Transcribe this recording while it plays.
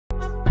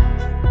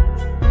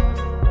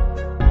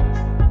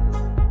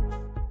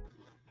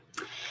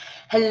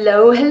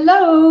Hello,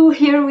 hello.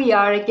 Here we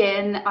are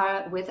again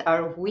with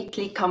our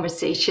weekly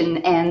conversation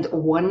and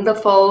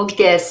wonderful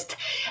guest,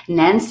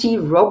 Nancy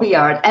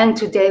Robillard. And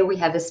today we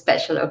have a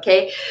special,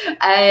 okay?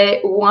 I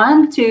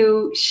want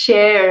to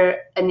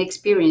share an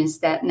experience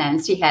that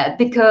Nancy had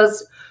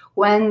because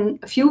when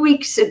a few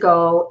weeks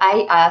ago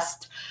I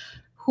asked,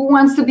 who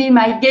wants to be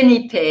my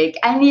guinea pig?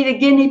 I need a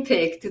guinea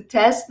pig to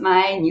test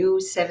my new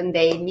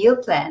 7-day meal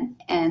plan.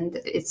 And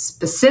it's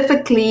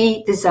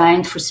specifically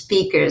designed for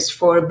speakers,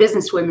 for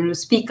businesswomen who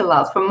speak a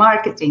lot, for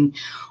marketing,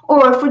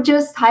 or for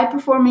just high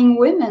performing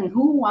women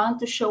who want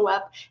to show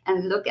up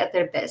and look at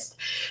their best.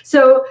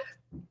 So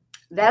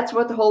that's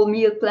what the whole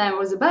meal plan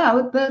was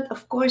about. But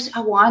of course, I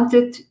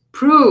wanted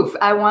proof.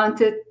 I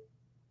wanted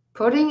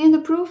pudding in the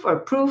proof or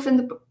proof in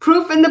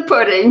the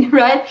pudding,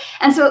 right?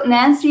 And so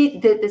Nancy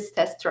did this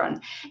test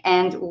run,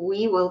 and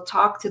we will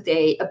talk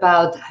today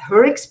about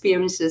her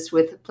experiences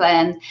with the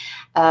plan,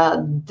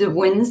 the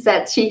wins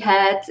that she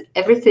had,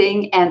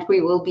 everything, and we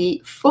will be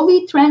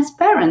fully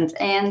transparent.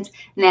 And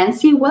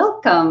Nancy,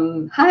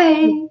 welcome.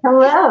 Hi.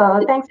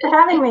 Hello, thanks for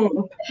having me.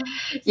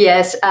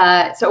 Yes,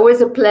 it's always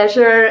a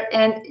pleasure.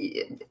 And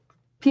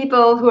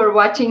people who are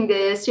watching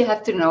this, you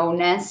have to know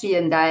Nancy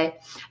and I,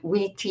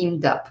 we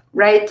teamed up,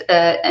 right?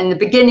 In the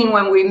beginning,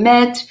 when we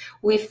met,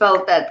 we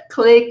felt that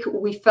click.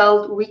 We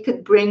felt we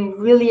could bring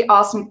really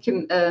awesome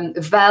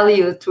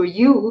value to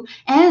you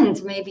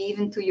and maybe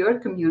even to your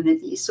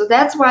community. So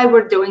that's why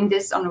we're doing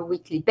this on a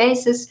weekly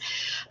basis,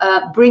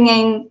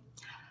 bringing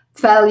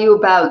value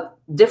about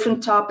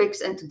different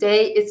topics. And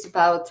today it's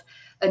about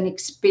an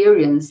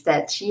experience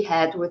that she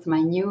had with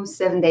my new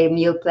 7-day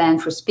meal plan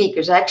for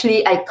speakers.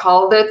 Actually, I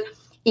called it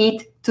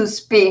Eat to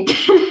Speak.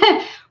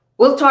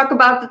 We'll talk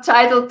about the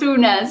title too,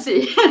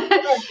 Nancy.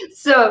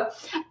 So,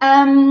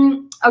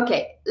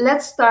 okay,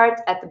 let's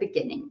start at the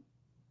beginning.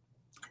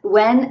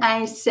 When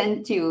I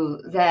sent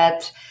you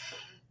that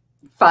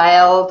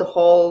file, the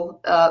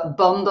whole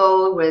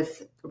bundle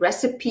with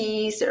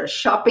recipes or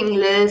shopping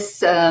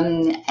lists,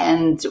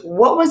 and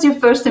what was your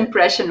first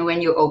impression when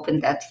you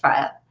opened that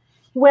file?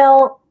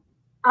 Well,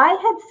 I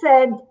had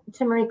said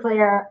to Marie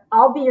Claire,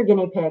 I'll be your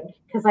guinea pig,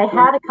 because I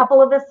had a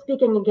couple of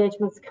speaking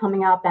engagements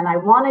coming up and I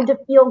wanted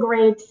to feel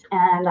great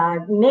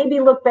and maybe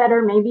look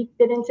better, maybe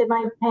fit into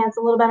my pants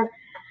a little better.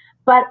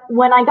 But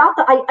when I got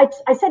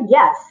I said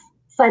yes,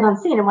 sight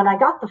unseen. And when I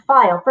got the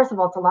file, first of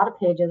all, it's a lot of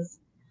pages,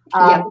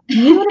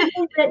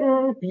 beautifully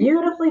written,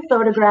 beautifully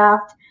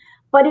photographed,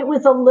 but it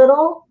was a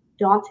little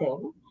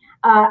daunting.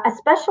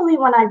 Especially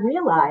when I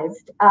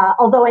realized,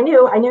 although I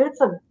knew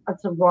it's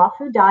a raw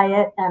food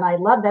diet and I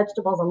love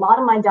vegetables. A lot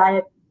of my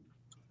diet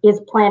is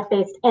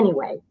plant-based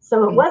anyway,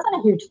 so it wasn't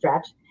a huge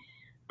stretch.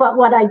 But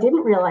what I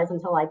didn't realize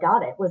until I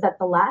got it was that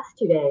the last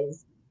 2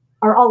 days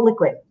are all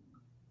liquid.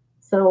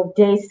 So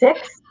day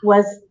 6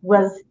 was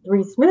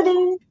 3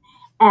 smoothies,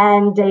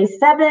 and day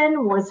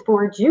 7 was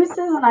 4 juices.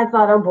 And I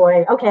thought, oh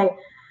boy, okay,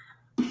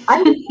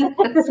 I'm going to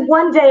take this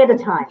one day at a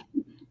time.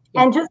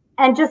 And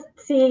just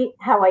see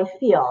how I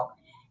feel.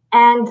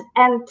 And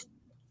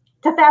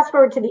to fast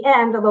forward to the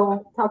end, although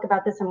we'll talk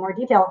about this in more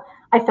detail,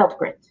 I felt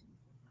great.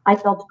 I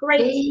felt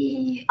great.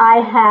 Hey. I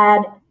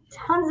had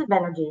tons of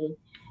energy.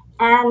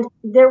 And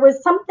there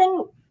was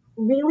something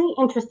really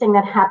interesting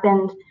that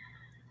happened,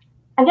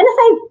 I'm going to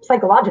say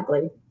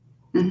psychologically,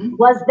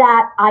 was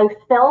that I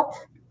felt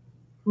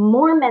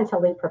more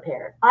mentally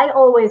prepared. I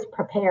always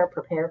prepare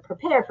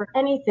for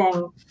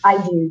anything I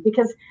do,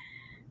 because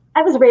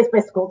I was raised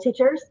by school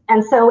teachers.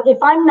 And so if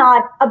I'm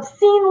not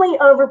obscenely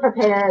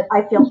over-prepared,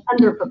 I feel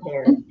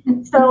under-prepared.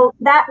 So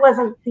that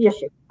wasn't the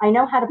issue. I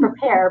know how to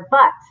prepare,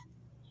 but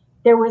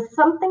there was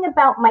something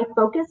about my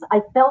focus.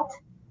 I felt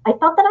that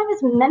I was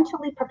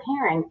mentally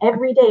preparing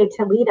every day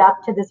to lead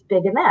up to this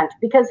big event,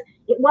 because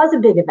it was a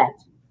big event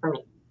for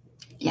me.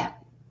 Yeah.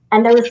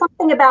 And there was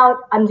something about,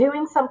 I'm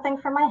doing something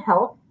for my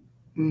health.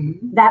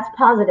 That's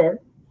positive.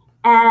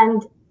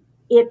 And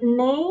it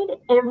made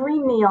every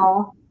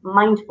meal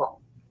mindful.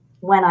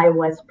 When I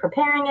was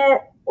preparing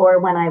it, or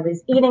when I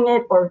was eating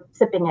it or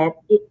sipping it,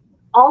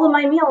 all of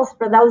my meals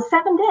for those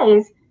 7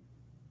 days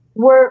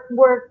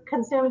were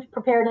consumed,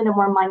 prepared in a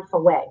more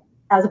mindful way,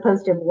 as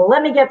opposed to, well,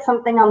 let me get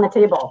something on the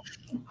table.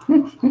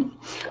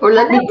 Or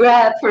let me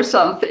grab for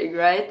something,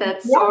 right?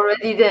 That's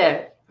already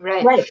there,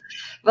 right?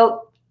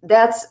 Well,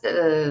 that's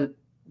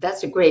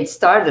a great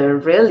starter,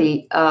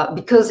 really,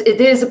 because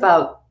it is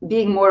about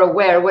being more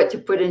aware what you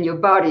put in your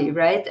body,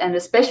 right? And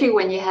especially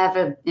when you have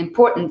an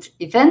important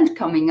event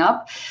coming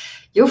up,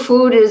 your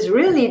food is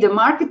really the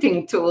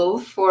marketing tool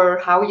for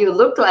how you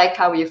look like,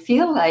 how you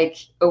feel like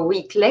a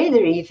week later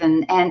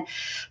even. And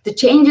the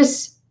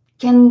changes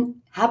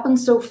can happen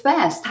so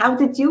fast. How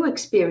did you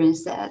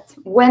experience that?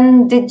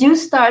 When did you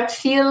start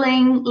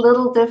feeling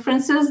little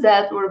differences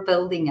that were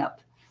building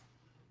up?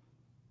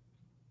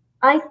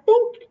 I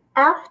think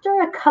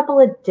after a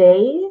couple of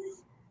days,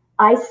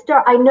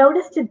 I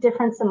noticed a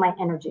difference in my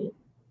energy.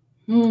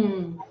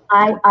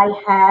 I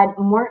had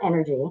more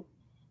energy,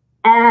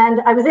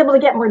 and I was able to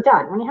get more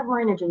done. When you have more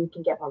energy, you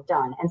can get more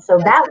done. And so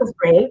that was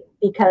great,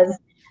 because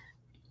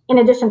in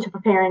addition to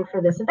preparing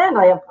for this event,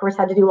 I of course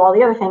had to do all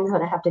the other things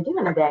that I have to do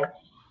in a day.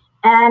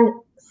 And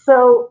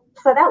so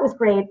that was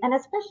great. And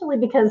especially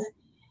because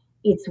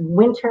it's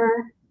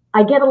winter,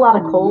 I get a lot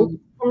of cold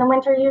in the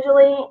winter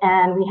usually.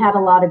 And we had a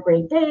lot of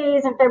great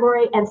days in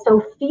February. And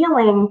so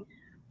feeling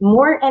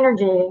more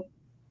energy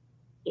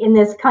in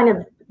this kind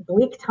of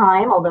bleak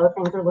time, although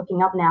things are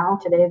looking up now,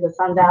 today the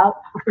sun's out,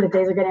 the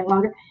days are getting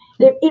longer.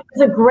 It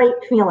was a great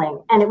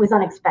feeling, and it was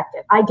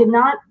unexpected. I did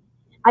not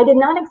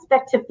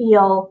expect to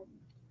feel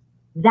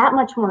that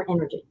much more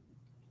energy,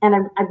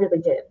 and I really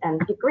did,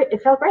 and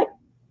it felt great.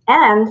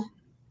 And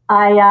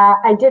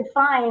I did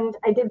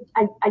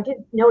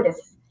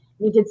notice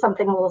you did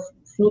something a little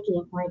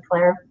sneaky,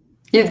 Marie-Claire.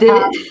 You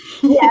did?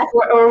 Yes.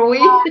 Or we?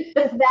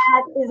 Is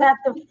that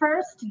the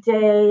first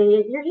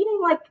day you're eating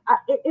like,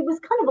 it was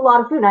kind of a lot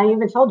of food. I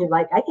even told you,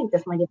 like, I think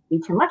this might be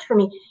too much for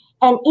me.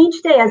 And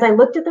each day, as I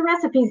looked at the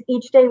recipes,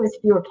 each day was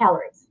fewer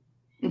calories.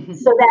 Mm-hmm.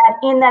 So that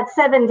in that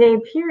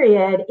 7-day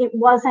period, it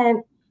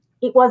wasn't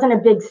a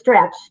big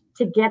stretch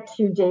to get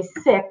to day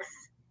 6,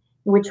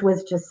 which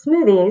was just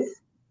smoothies,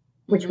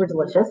 which were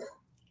delicious.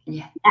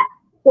 Yeah.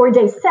 Or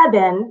day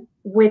 7,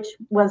 which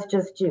was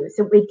just juice.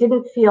 So it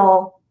didn't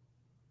feel,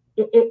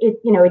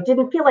 it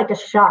didn't feel like a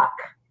shock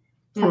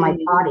to my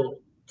body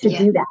to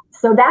do that.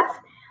 So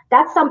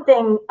that's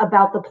something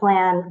about the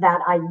plan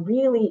that I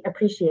really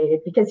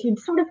appreciated, because you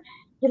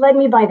led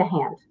me by the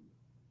hand.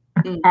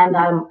 And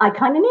I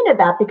kind of needed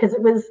that because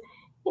it was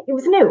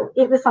new.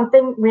 It was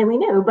something really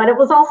new, but it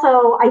was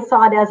also, I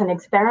saw it as an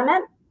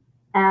experiment,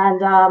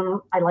 and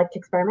I like to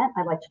experiment.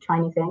 I like to try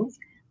new things.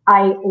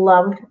 I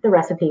loved the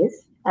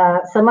recipes.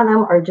 Some of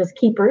them are just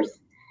keepers.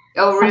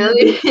 Oh,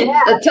 really?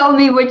 Yeah. Tell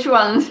me which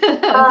ones.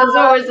 That's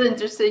always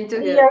interesting to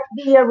hear.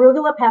 The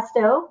arugula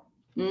pesto.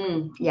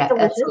 Yeah,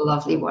 delicious. That's a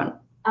lovely one.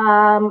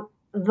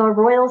 The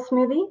royal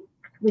smoothie,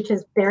 which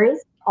is berries,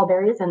 all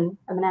berries and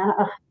a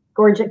banana.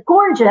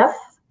 Gorgeous.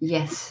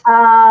 Yes.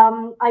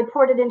 I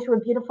poured it into a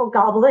beautiful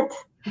goblet.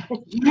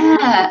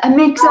 Yeah, it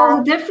makes all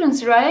the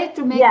difference, right?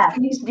 To make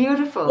things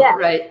beautiful,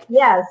 right?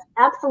 Yes,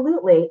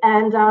 absolutely.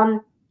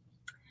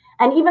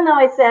 And even though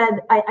I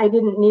said I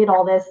didn't need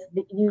all this,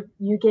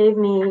 you gave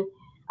me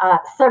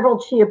several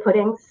chia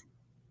puddings,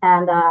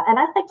 and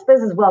I liked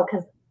those as well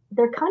because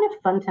they're kind of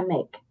fun to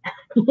make.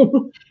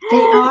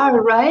 They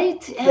are,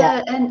 right?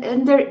 Yeah.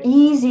 And they're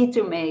easy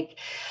to make.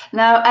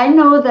 Now, I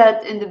know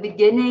that in the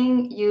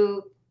beginning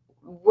you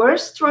were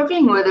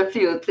struggling with a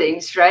few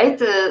things,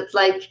 right?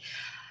 Like,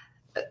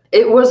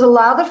 it was a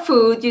lot of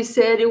food. You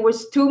said it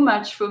was too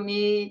much for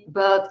me,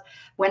 but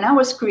when I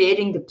was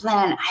creating the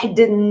plan, I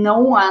didn't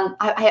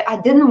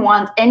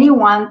want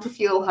anyone to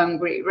feel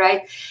hungry,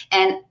 right?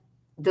 And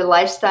the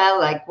lifestyle,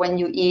 like when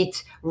you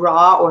eat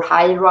raw or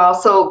high raw,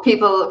 so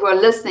people who are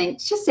listening,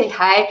 just say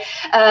hi.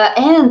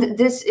 And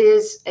this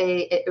is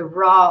a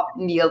raw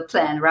meal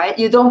plan, right?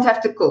 You don't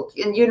have to cook.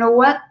 And you know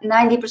what?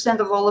 90%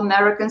 of all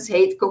Americans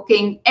hate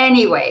cooking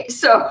anyway.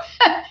 So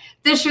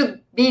there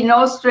should be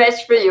no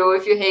stretch for you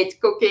if you hate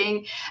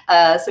cooking,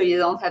 so you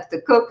don't have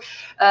to cook.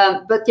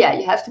 But yeah,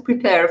 you have to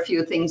prepare a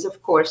few things,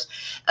 of course.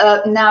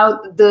 Now,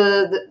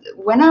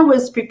 when I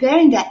was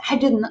preparing that, I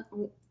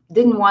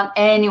didn't want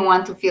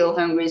anyone to feel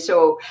hungry.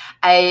 So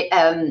I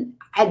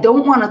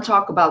don't want to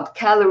talk about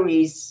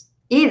calories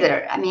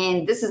either. I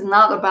mean, this is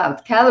not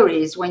about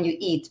calories when you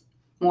eat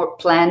more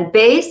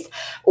plant-based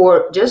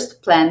or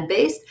just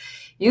plant-based.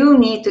 You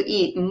need to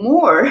eat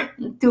more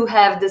to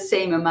have the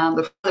same amount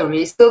of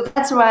calories. So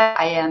that's why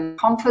I am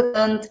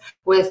confident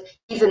with,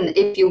 even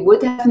if you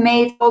would have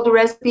made all the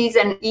recipes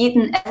and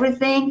eaten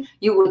everything,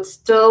 you would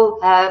still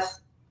have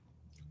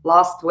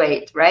lost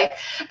weight, right?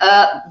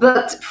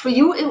 But for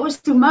you, it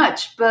was too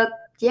much. But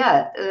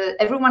yeah,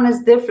 everyone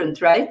is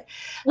different, right?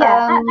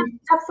 Yeah,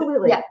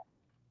 absolutely. Yeah.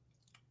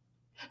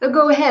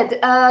 Go ahead.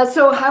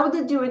 So how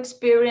did you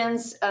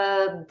experience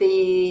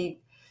the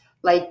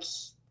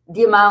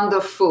amount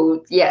of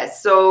food?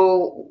 Yes.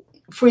 So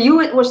for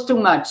you, it was too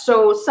much.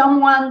 So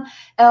someone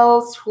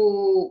else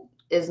who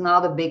is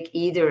not a big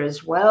eater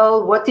as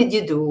well, what did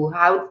you do?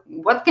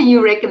 What can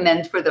you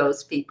recommend for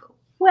those people?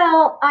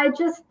 Well, I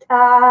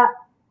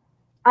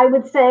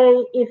would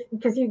say,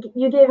 because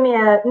you gave me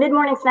a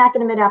mid-morning snack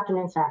and a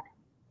mid-afternoon snack.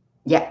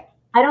 Yeah.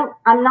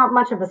 I'm not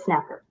much of a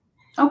snacker.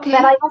 Okay.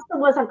 But I also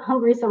wasn't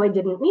hungry, so I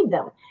didn't need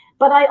them.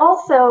 But I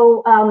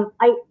also,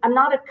 I'm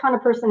not a kind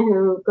of person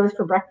who goes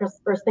for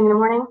breakfast first thing in the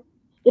morning.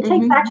 It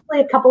takes actually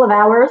a couple of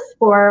hours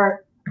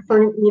for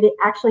me to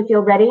actually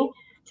feel ready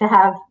to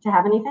have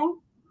anything.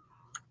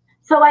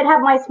 So I'd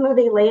have my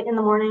smoothie late in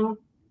the morning.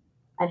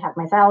 I'd have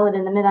my salad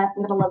in the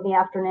middle of the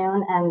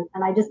afternoon, and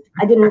I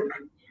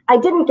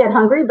didn't get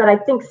hungry. But I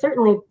think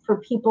certainly for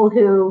people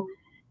who,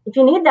 if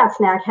you need that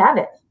snack, have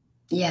it.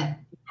 Yeah.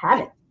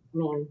 Have it. I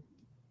mean.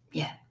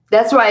 Yeah.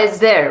 That's why it's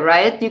there,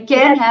 right? You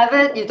can have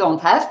it. You don't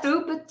have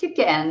to, but you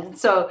can.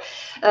 So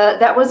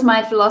that was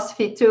my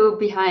philosophy too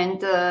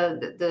behind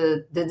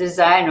the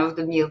design of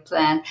the meal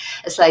plan.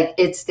 It's like,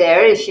 it's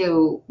there if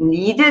you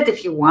need it,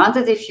 if you want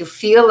it, if you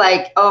feel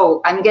like,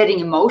 oh, I'm getting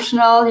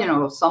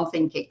emotional,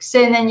 something kicks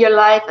in your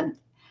life, and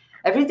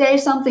every day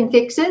something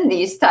kicks in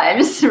these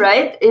times,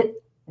 right?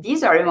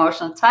 These are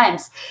emotional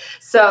times.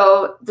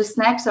 So the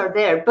snacks are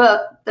there,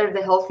 but they're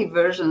the healthy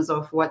versions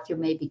of what you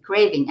may be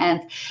craving.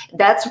 And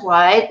that's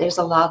why there's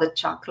a lot of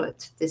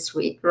chocolate this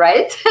week,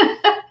 right?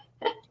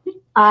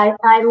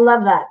 I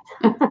love that.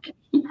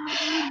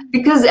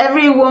 Because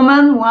every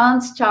woman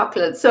wants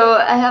chocolate. So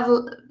I have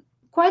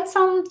quite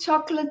some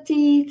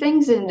chocolatey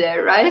things in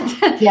there, right?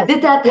 Yes.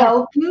 Did that Yes.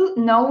 help you,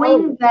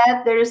 knowing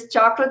that there's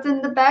chocolate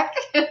in the back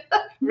Yeah,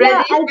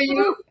 ready for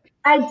you?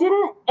 I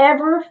didn't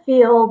ever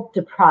feel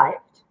deprived.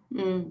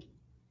 Mm.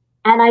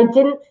 And I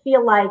didn't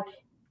feel like,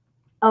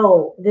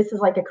 oh, this is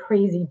like a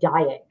crazy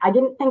diet. I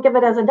didn't think of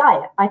it as a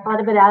diet. I thought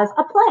of it as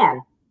a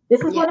plan.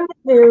 This is Yeah. what I'm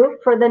going to do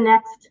for the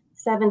next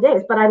 7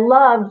 days. But I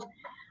loved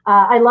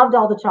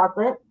all the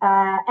chocolate.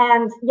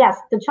 And yes,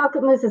 the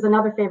chocolate mousse is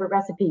another favorite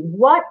recipe.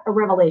 What a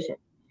revelation.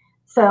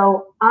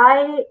 So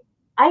I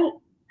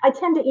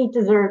tend to eat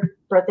dessert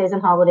birthdays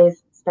and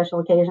holidays, special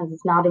occasions.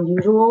 It's not a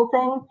usual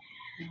thing.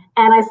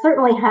 And I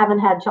certainly haven't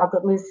had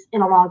chocolate mousse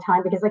in a long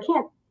time because I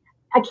can't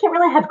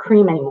really have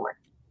cream anymore.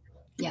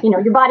 Yeah. You know,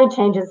 your body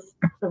changes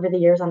over the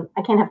years, and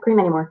I can't have cream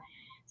anymore.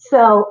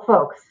 So,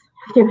 folks,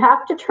 you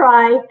have to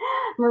try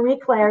Marie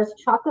Claire's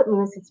chocolate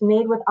mousse. It's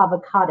made with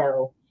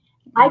avocado.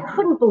 I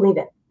couldn't believe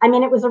it. I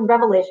mean, it was a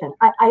revelation.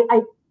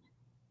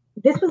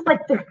 This was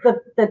like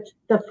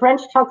the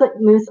French chocolate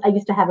mousse I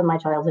used to have in my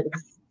childhood. It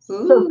was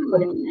so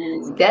good.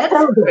 Ooh, that's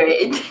So good.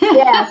 great.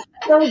 Yes,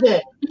 so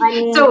good. I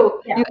mean,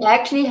 So yeah. you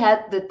actually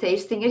had the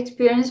tasting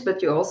experience,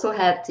 but you also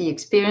had the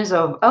experience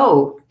of,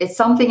 oh, it's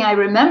something I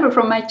remember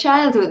from my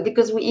childhood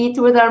because we eat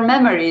with our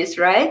memories,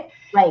 right?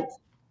 Right,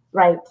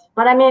 right.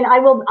 But I mean, I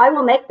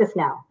will make this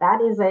now.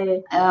 That is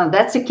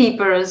That's a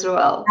keeper as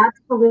well.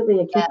 absolutely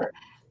a keeper.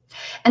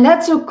 And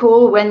that's so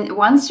cool when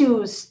once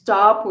you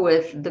stop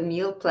with the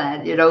meal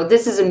plan, you know,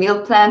 this is a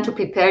meal plan to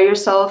prepare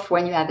yourself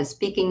when you have a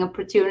speaking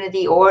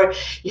opportunity or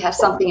you have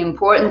something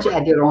important, you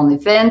have your own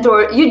event,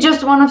 or you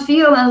just want to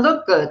feel and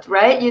look good,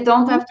 right? You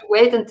don't have to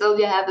wait until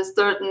you have a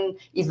certain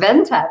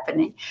event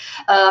happening.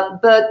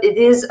 But it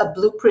is a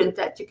blueprint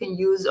that you can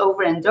use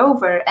over and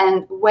over.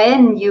 And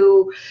when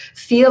you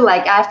feel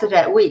like after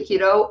that week, you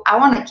know, I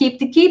want to keep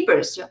the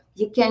keepers,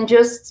 you can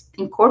just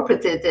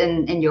incorporate it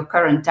in your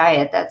current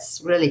diet.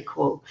 That's really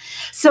cool.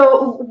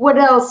 So what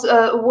else?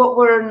 What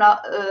were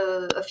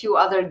a few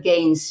other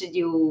gains?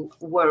 You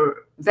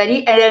were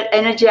very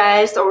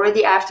energized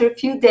already after a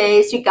few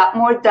days. You got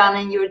more done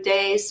in your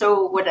day.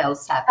 So what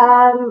else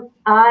happened?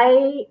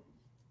 I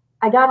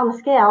got on the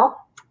scale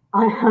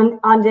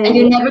on day And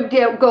you 8.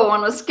 never go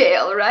on a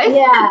scale, right?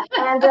 Yeah,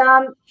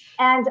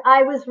 and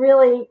I was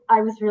really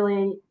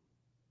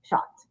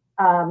shocked.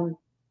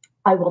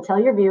 I will tell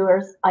your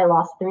viewers, I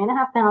lost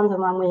 3.5 pounds in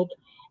 1 week,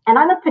 and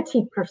I'm a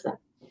petite person,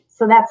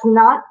 so that's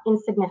not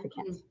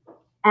insignificant.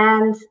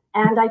 And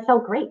I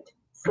felt great.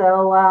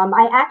 So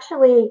I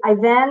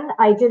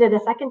did it a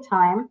second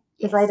time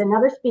because I had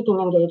another speaking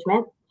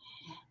engagement,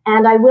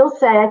 and I will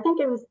say I think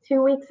it was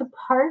 2 weeks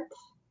apart.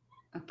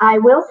 Okay. I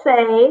will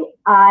say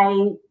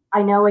I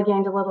know I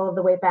gained a little of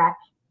the weight back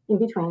in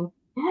between,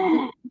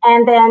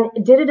 and then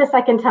did it a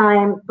second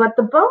time. But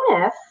the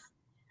bonus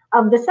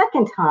of the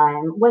second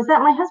time was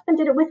that my husband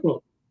did it with me.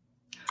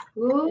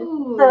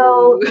 Ooh.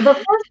 So the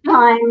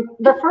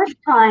first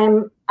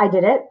time I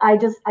did it, I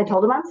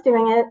told him I was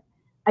doing it.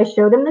 I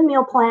showed him the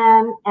meal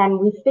plan, and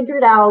we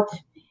figured out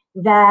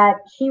that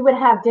he would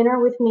have dinner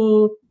with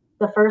me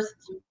the first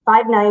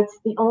 5 nights.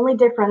 The only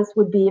difference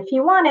would be if he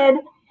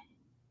wanted,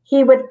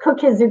 he would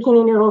cook his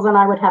zucchini noodles and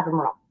I would have them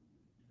raw,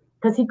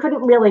 because he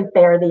couldn't really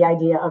bear the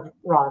idea of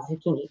raw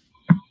zucchini.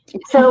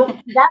 So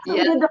that's what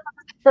we did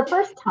the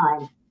first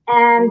time.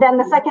 And then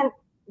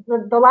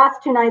the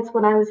last 2 nights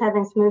when I was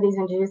having smoothies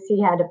and juice, he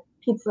had a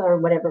pizza or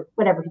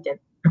whatever he did.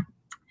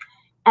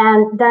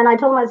 And then I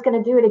told him I was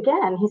going to do it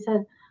again. He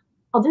said,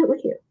 I'll do it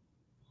with you.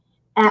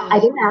 And I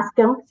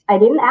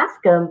didn't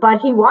ask him,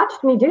 but he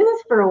watched me do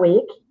this for a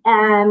week,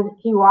 and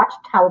he watched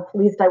how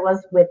pleased I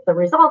was with the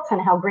results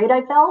and how great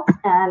I felt.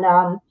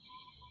 And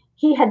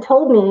he had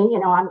told me, you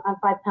know, I'm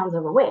 5 pounds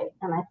overweight.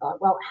 And I thought,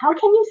 well, how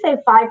can you say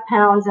 5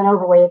 pounds and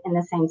overweight in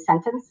the same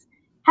sentence?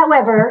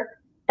 However,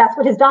 that's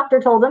what his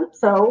doctor told him.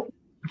 So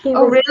he was.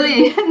 Oh,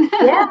 really?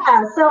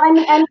 Yeah. So I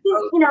mean, and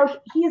he's, you know,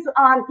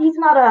 he's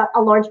not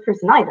a large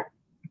person either.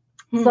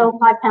 So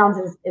 5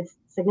 pounds is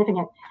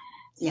significant.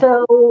 Yeah.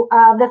 So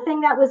the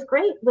thing that was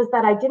great was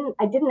that I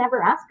didn't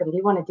ever ask him, do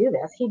you want to do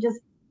this? He just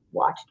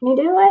watched me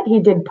do it. He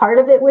did part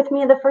of it with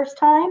me the first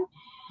time.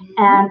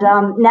 And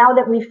now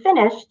that we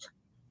finished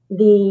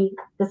the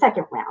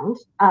second round,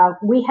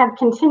 we have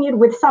continued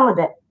with some of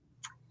it.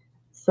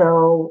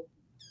 So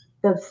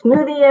the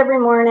smoothie every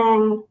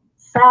morning,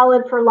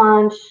 salad for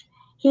lunch.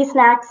 He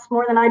snacks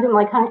more than I do. I'm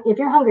like, if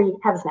you're hungry,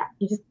 have a snack.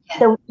 You just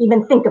don't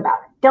even think about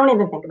it. Don't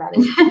even think about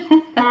it.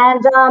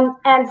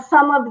 And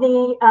some of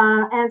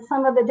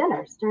the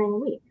dinners during the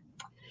week.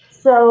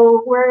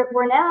 So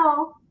we're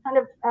now kind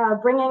of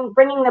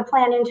bringing the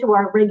plan into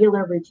our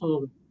regular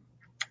routine,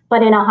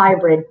 but in a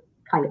hybrid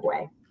kind of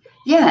way.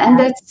 Yeah,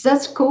 and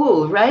that's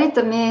cool, right?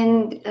 I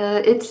mean,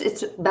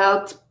 it's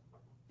about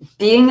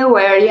being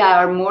aware.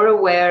 Yeah, or more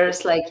aware.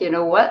 It's like, you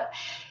know what?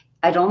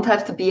 I don't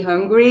have to be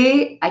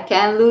hungry. I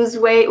can lose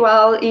weight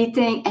while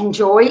eating,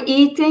 enjoy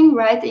eating,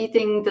 right?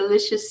 Eating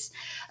delicious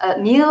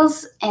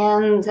meals,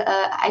 and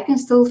I can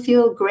still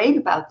feel great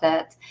about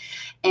that.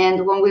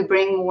 And when we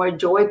bring more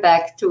joy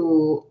back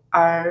to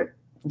our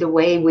the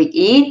way we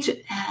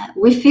eat,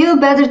 we feel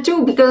better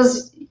too,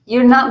 because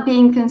you're not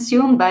being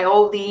consumed by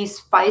all these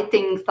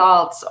fighting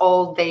thoughts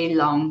all day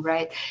long,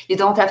 right? You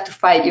don't have to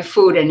fight your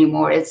food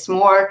anymore. It's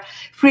more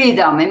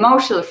freedom,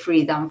 emotional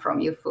freedom from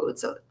your food.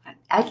 So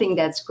I think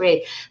that's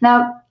great.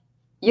 Now,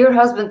 your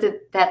husband did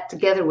that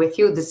together with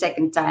you the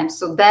second time.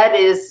 So that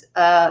is,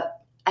 I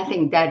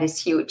think that is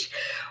huge.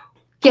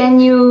 Can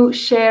you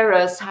share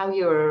us how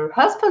your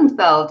husband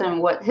felt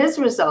and what his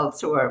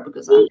results were?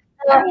 Because He,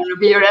 I uh, want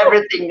to hear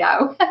everything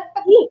now.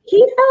 he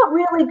felt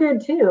really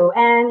good too,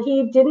 and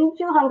he didn't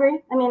feel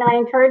hungry. I mean, I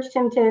encouraged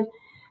him to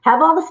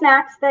have all the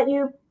snacks that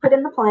you put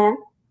in the plan.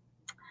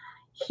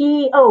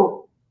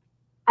 Oh,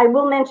 I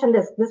will mention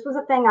this. This was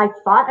a thing I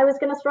thought I was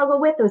going to struggle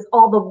with. It was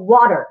all the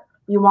water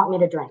you want me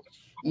to drink.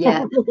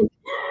 Yeah,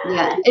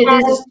 yeah, it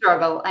is a and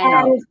struggle. I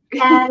know.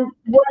 and and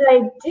what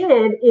I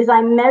did is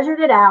I measured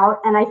it out,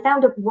 and I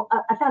found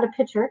a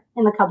pitcher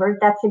in the cupboard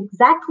that's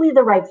exactly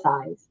the right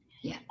size.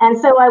 Yeah. And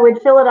so I would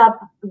fill it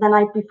up the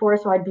night before,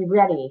 so I'd be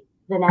ready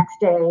the next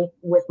day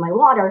with my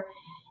water.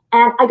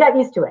 And I got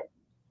used to it,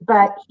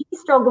 but he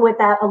struggled with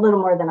that a little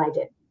more than I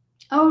did.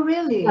 Oh,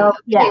 really? So Okay,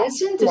 yeah,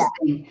 it's yeah,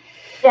 interesting.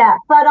 yeah.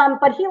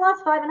 But he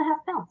lost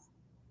 5.5 pounds.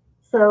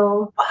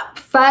 So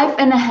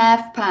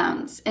 5.5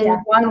 pounds in yeah,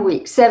 1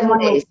 week, in 7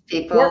 days, 1 week.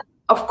 people. Yep,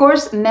 Of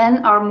course,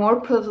 men are more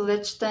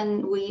privileged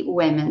than we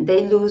women.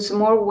 They lose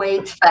more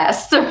weight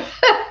faster.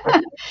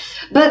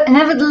 But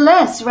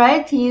nevertheless,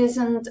 right, he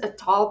isn't a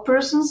tall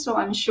person, so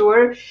I'm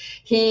sure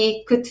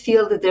he could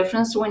feel the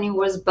difference when he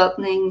was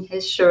buttoning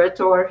his shirt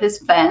or his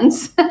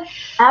pants. That is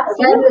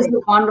absolutely. a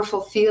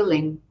wonderful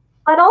feeling.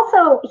 But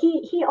also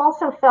he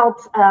also felt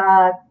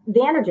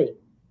the energy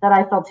that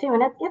I felt too,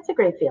 and it's a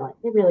great feeling.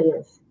 It really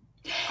is.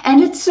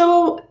 And it's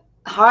so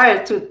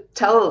hard to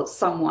tell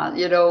someone,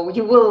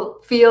 you will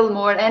feel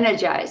more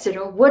energized.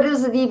 What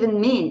does it even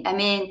mean? I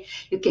mean,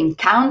 you can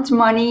count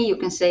money, you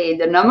can say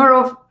the number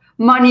of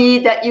money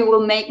that you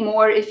will make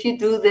more if you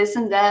do this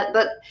and that,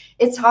 but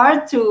it's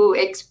hard to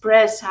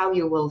express how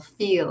you will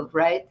feel,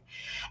 right?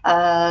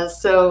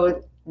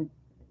 So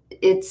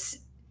it's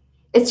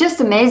it's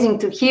just amazing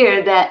to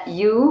hear that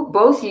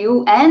both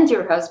you and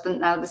your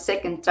husband, now the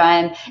second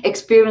time,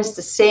 experienced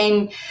the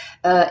same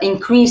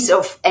increase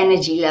of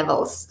energy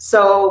levels.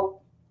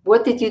 So,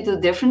 what did you do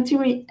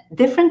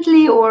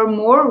differently or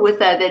more with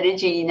that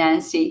energy,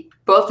 Nancy?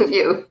 Both of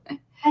you.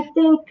 I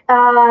think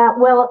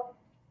well,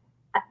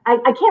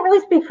 I can't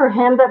really speak for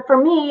him, but for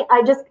me,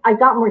 I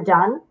got more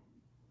done.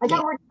 I got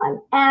Yeah. more done,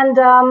 and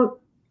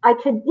I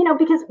could,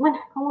 because when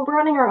we're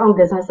running our own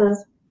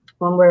businesses,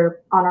 when we're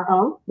on our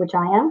own, which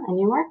I am and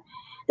you are,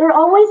 there are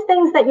always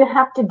things that you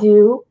have to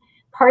do,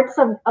 parts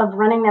of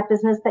running that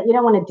business that you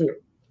don't want to do,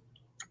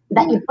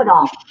 that Yeah. you put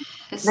off,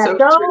 It's that so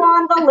go true.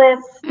 on the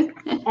list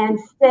and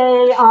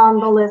stay on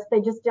the list.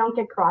 They just don't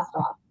get crossed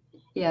off.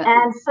 Yeah.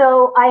 And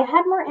so I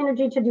had more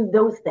energy to do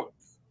those things.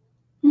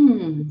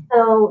 Hmm.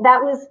 So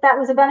that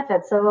was a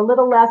benefit. So a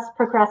little less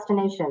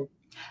procrastination.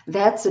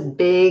 That's a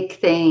big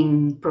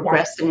thing, Yes.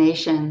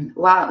 procrastination.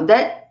 Wow,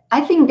 that I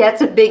think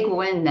that's a big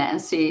win,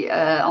 Nancy,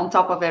 on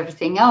top of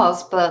everything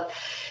else. But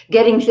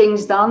getting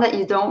things done that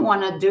you don't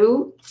want to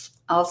do,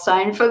 I'll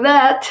sign for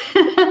that.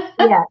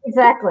 Yeah,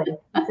 exactly.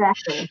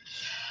 Exactly.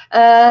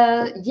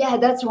 Yeah,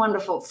 that's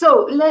wonderful.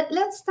 So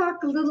let's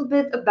talk a little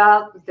bit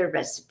about the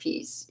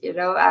recipes.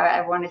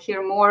 I want to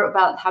hear more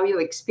about how you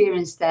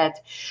experienced that,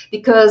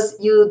 because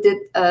you did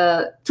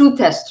two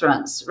test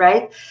runs,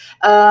 right?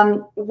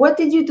 What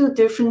did you do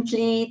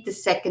differently the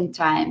second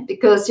time?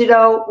 Because,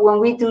 when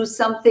we do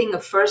something a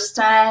first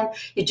time,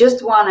 you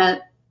just want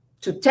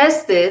to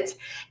test it.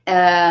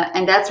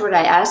 And that's what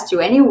I asked you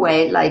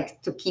anyway,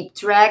 like to keep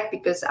track,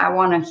 because I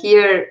want to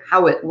hear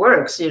how it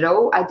works. I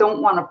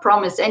don't want to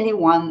promise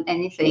anyone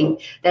anything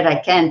that I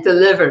can't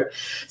deliver.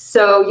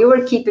 So you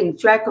were keeping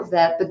track of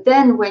that. But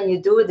then when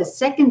you do it the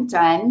second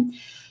time,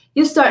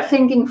 you start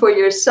thinking for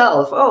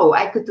yourself, oh,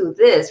 I could do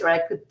this, or I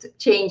could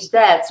change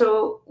that.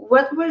 So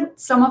what were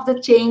some of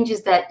the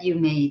changes that you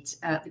made?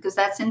 Because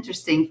that's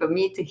interesting for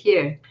me to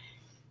hear.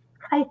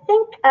 I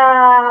think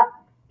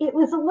it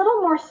was a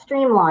little more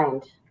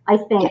streamlined. I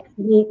Yeah. think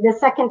the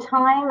second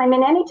time. I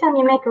mean, anytime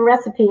you make a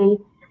recipe,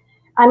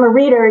 I'm a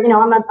reader.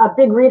 I'm a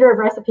big reader of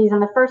recipes,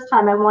 and the first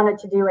time I wanted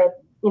to do it,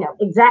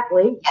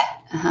 exactly.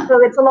 Uh-huh. So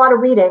it's a lot of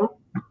reading,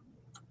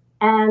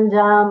 and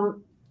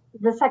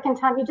the second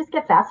time you just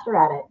get faster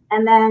at it.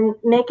 And then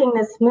making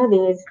the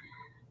smoothies,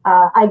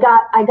 I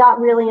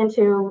got really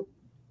into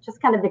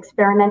just kind of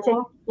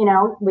experimenting,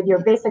 with your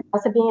basic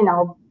recipe,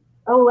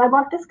 oh, I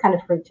want this kind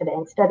of fruit today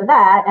instead of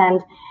that,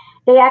 and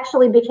they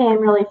actually became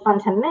really fun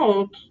to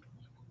make.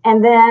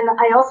 And then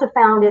I also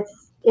found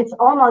it's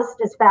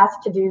almost as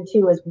fast to do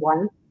two as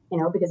one.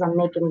 because I'm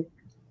making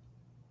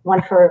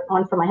one for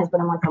my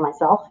husband and one for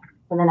myself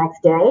for the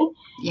next day.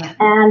 Yeah.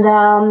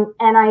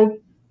 And I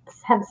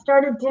have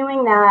started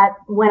doing that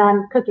when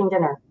I'm cooking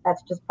dinner.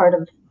 That's just part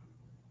of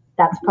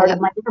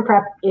my dinner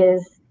prep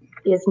is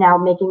now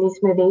making these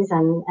smoothies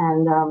and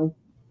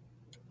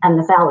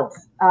the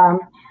salads.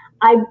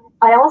 I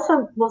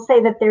also will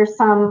say that there's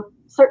some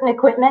certain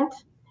equipment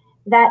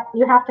that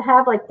you have to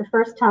have, like the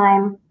first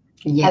time.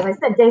 Yeah. As I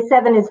said, day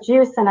 7 is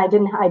juice, and I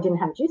didn't have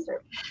a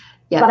juicer.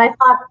 Yeah. But I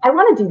thought, I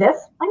want to do this.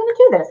 I'm going to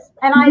do this.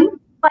 And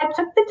I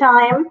took the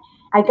time.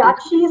 I got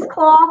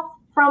cheesecloth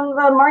from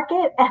the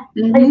market,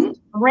 and I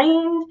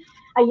strained.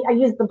 I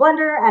used the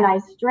blender, and I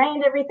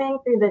strained everything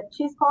through the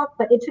cheesecloth,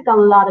 but it took a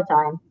lot of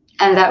time.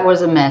 And that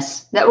was a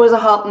mess. That was a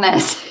hot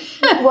mess.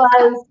 It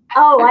was.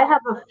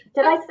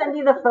 Did I send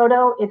you the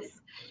photo?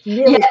 It's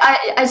really. Yeah,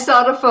 I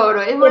saw the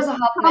photo. It was a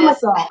hot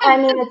mess. I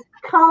mean, it's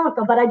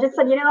comical, but I just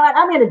said, you know what?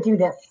 I'm going to do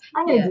this.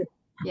 I'm going to do it.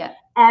 Yeah.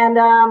 And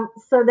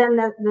so then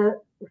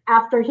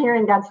after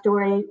hearing that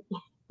story,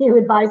 you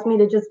advised me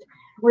to just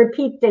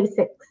repeat day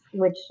 6,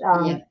 which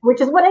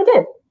is what I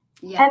did.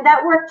 Yeah. And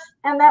that worked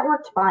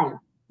fine.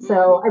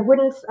 So I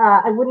wouldn't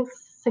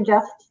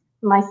suggest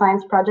my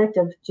science project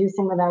of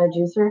juicing without a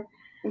juicer.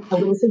 I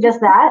wouldn't suggest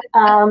that.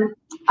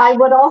 I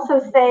would also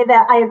say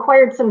that I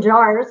acquired some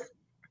jars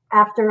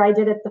after I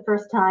did it the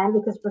first time,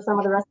 because for some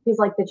of the recipes,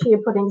 like the chia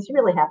puddings, you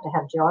really have to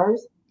have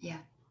jars.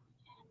 Yeah.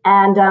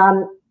 And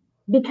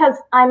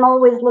because I'm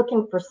always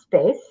looking for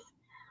space,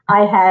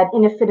 I had,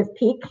 in a fit of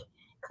pique,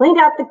 cleaned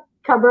out the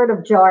cupboard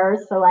of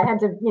jars. So I had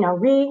to,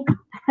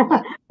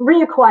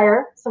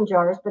 reacquire some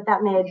jars, but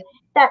that made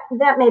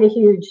a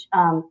huge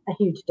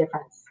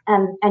difference.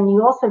 And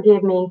you also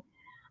gave me,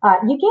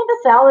 you gave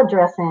a salad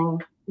dressing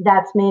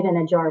that's made in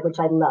a jar, which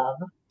I love.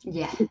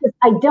 Yeah. Because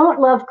I don't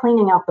love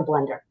cleaning out the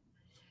blender.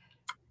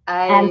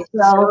 I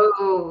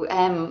so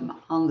am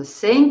on the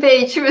same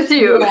page with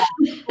you.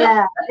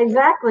 Yeah,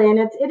 exactly. And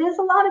it is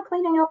a lot of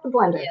cleaning out the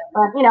blender. Yeah.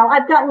 But,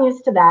 I've gotten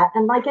used to that.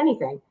 And like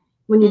anything,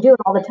 when you do it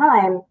all the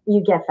time,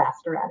 you get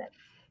faster at it.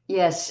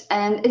 Yes.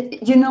 And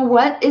you know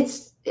what?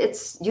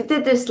 You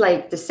did this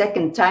like the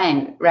second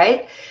time,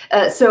 right?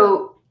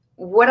 So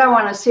what I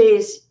want to say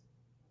is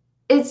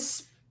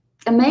it's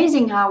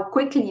amazing how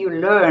quickly you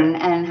learn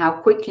and how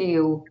quickly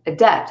you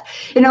adapt.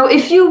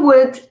 If you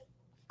would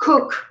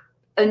cook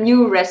a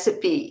new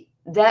recipe,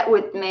 that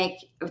would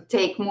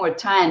take more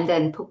time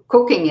than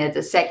cooking it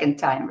a second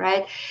time,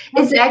 right? Okay.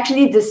 It's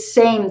actually the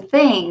same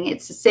thing.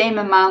 It's the same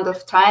amount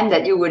of time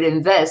that you would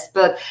invest.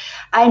 But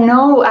I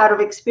know out of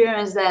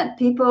experience that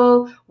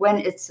people, when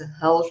it's a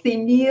healthy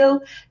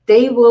meal,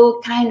 they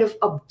will kind of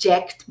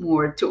object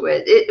more to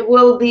it. It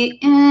will be,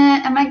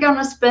 am I going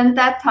to spend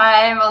that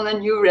time on a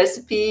new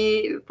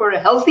recipe for a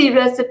healthy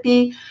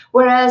recipe?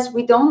 Whereas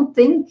we don't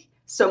think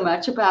so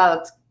much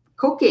about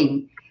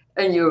cooking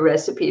a new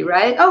recipe,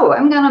 right? Oh,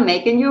 I'm gonna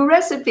make a new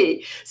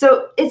recipe.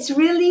 So it's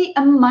really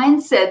a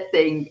mindset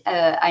thing,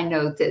 I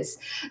notice.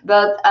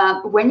 But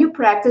when you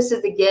practice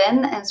it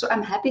again, and so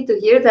I'm happy to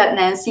hear that,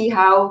 Nancy,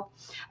 how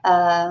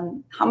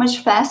much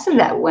faster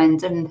that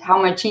went and how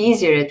much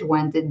easier it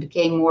went. It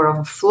became more of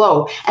a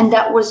flow. And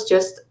that was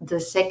just the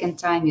second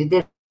time you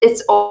did.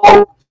 It's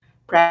all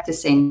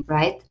practicing,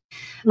 right?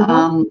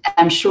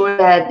 I'm sure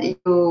that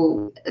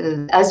you,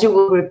 as you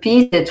will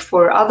repeat it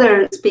for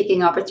other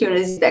speaking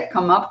opportunities that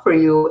come up for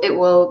you, it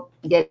will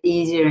get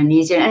easier and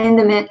easier.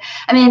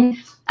 And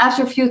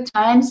after a few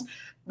times,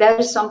 that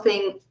is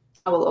something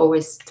I will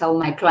always tell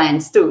my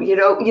clients too.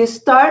 You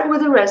start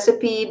with a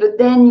recipe, but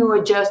then you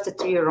adjust it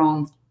to your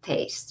own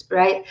taste,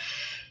 right?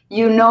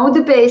 You know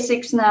the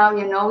basics now,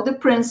 you know the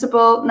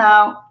principle.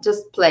 Now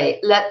just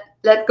play.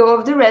 Let go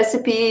of the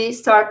recipe,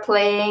 start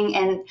playing.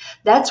 And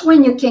that's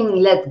when you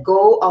can let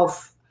go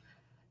of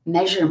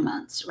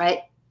measurements,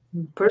 right?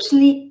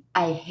 Personally,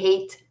 I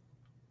hate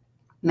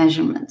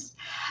measurements.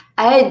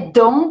 I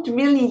don't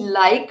really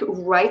like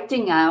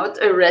writing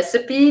out a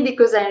recipe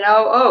because I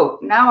know,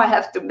 now I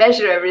have to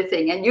measure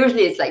everything. And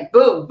usually it's like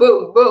boom,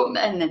 boom, boom,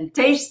 and then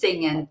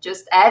tasting and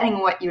just adding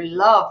what you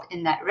love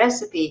in that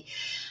recipe.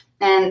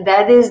 And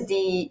that is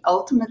the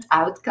ultimate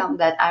outcome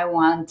that I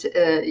want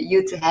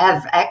you to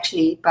have,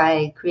 actually,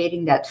 by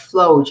creating that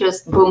flow.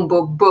 Just boom,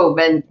 boom, boom.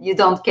 And you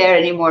don't care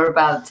anymore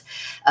about,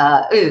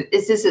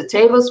 is this a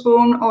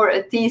tablespoon or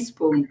a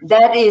teaspoon?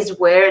 That is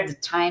where the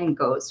time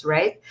goes,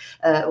 right?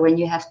 When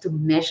you have to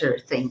measure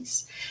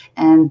things.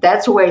 And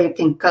that's where you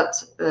can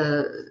cut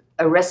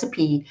a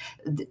recipe,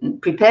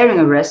 preparing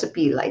a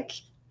recipe, like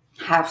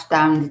half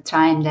down the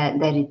time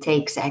that it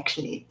takes,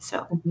 actually.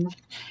 So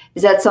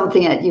is that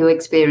something that you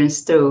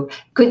experienced too?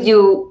 Could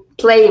you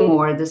play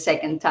more the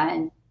second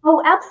time?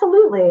 Oh,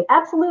 absolutely.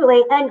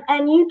 Absolutely.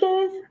 And you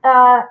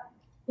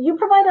you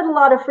provided a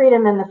lot of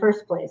freedom in the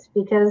first place,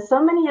 because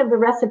so many of the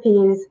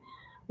recipes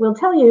will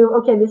tell you,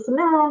 okay, this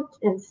amount,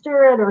 and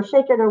stir it or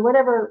shake it or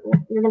whatever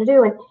you're going to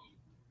do,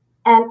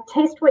 and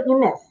taste what you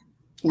miss.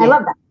 Yeah. I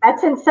love that.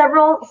 That's in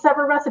several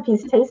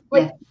recipes. Taste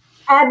what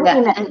add what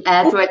you miss. And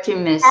add what you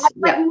miss. Add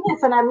what you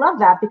miss. And I love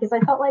that, because I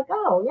felt like,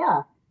 oh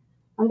yeah,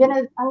 I'm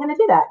gonna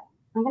do that.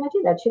 I'm going to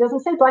do that. She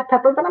doesn't say black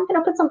pepper, but I'm going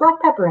to put some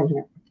black pepper in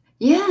here.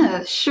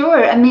 Yeah,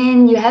 sure. I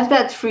mean, you have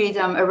that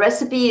freedom. A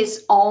recipe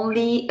is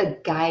only a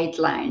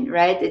guideline,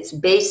 right? It's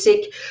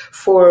basic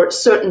for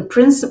certain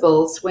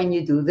principles. When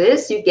you do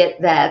this, you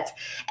get that.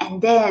 And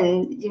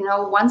then,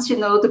 once you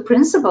know the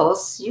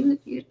principles,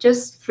 you're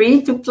just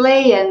free to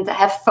play and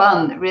have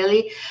fun,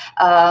 really.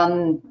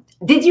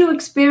 Did you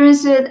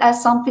experience it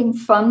as something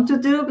fun to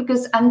do?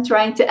 Because I'm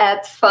trying to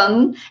add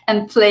fun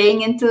and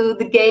playing into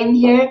the game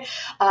here,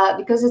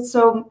 because it's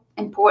so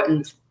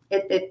important.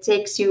 It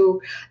takes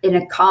you in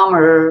a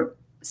calmer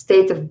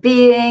state of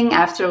being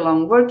after a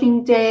long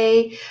working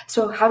day.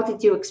 So how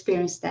did you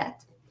experience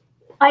that?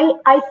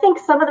 I think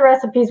some of the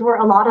recipes were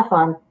a lot of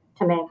fun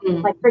to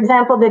make. Like, for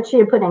example, the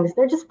chia puddings.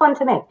 They're just fun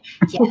to make.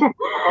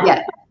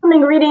 Yeah. Put some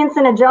ingredients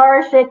in a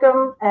jar, shake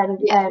them, and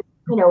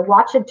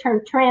watch it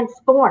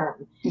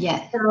transform.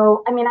 Yeah.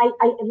 So, I mean,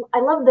 I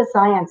love the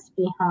science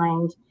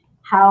behind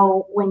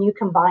how when you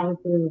combine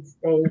foods,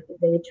 they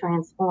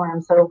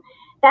transform. So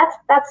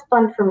that's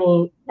fun for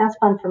me. That's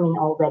fun for me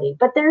already.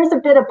 But there is a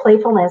bit of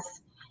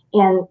playfulness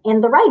in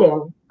the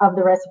writing of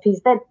the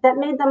recipes that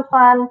made them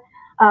fun,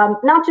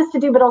 not just to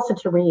do, but also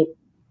to read.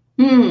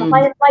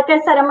 Like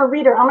I said, I'm a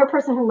reader. I'm a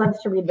person who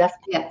loves to read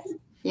recipes.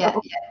 Yeah.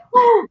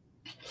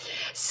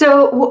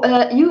 So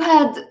you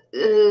had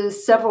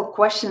several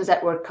questions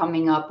that were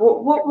coming up.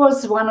 What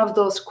was one of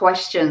those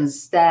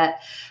questions that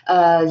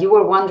you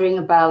were wondering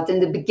about in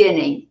the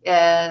beginning?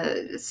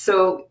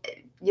 So,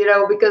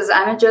 because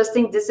I'm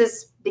adjusting, this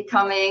is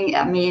becoming,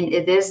 I mean,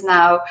 it is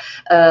now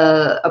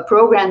a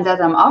program that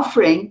I'm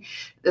offering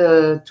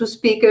to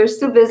speakers,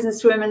 to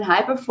businesswomen,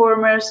 high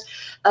performers.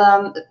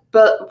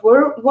 But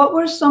what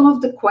were some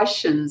of the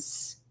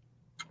questions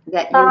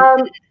that you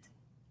had?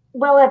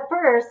 Well, at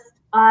first,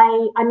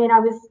 I mean, I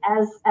was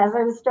as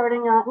I was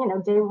starting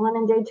on, day 1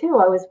 and day 2,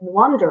 I was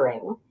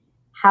wondering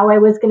how I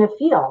was going to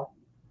feel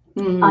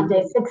on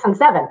day 6 and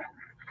 7.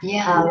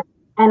 Yeah.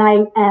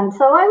 And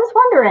so I was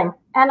wondering,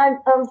 and I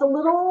was a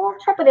little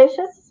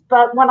trepidatious,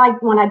 but when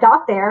I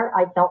got there,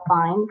 I felt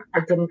fine. I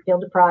didn't feel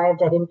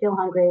deprived. I didn't feel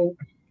hungry.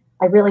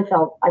 I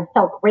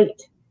felt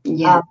great.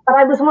 Yeah. But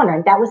I was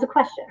wondering, that was a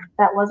question.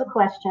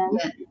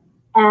 Yeah.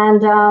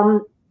 And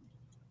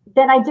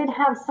then I did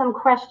have some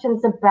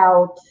questions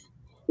about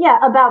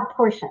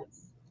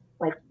portions.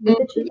 Like with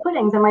the cheese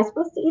puddings, am I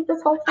supposed to eat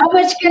this whole thing? How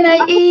much can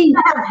I eat?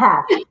 I have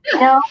half.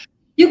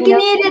 You can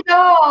eat it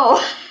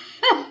all.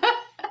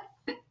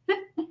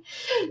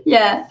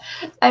 Yeah,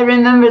 I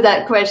remember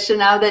that question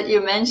now that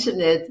you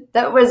mentioned it.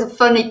 That was a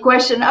funny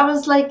question. I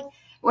was like,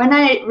 when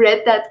I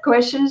read that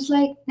question, it's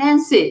like,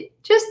 Nancy,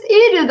 just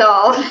eat it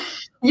all.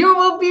 You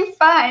will be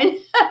fine.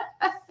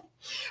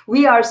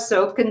 We are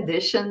so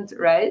conditioned,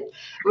 right?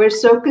 We're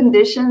so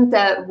conditioned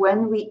that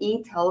when we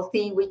eat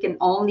healthy, we can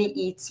only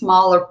eat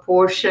smaller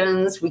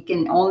portions. We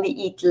can only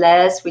eat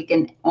less. We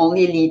can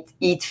only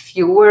eat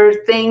fewer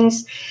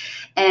things.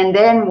 And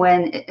then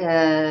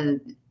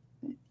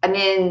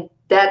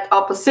that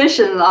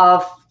opposition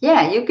of,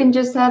 you can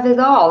just have it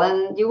all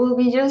and you will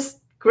be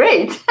just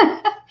great.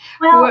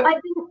 Well,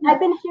 I've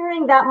been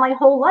hearing that my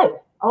whole life.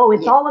 Oh,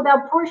 it's all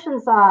about portion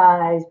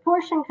size,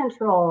 portion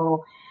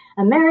control.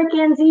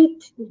 Americans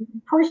eat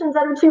portions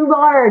that are too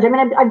large. I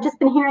mean, I've just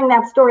been hearing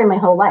that story my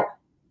whole life.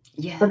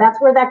 Yeah. So that's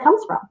where that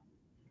comes from.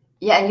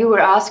 Yeah, and you were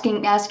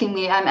asking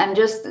me. I'm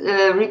just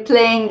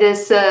replaying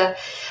this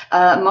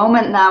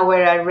moment now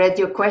where I read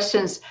your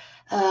questions.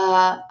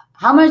 How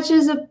much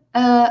is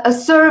a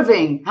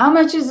serving? How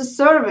much is a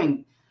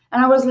serving?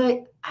 And I was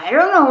like, I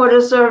don't know what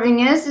a serving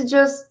is. It's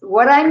just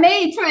what I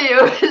made for you.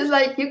 It's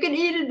like, you can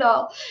eat it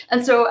all.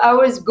 And so I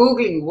was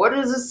Googling, what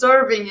is a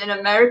serving in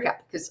America?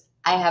 Because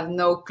I have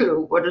no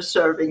clue what a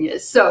serving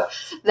is. So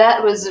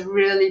that was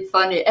really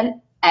funny. And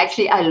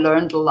actually, I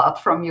learned a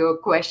lot from your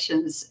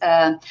questions.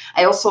 I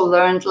also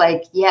learned,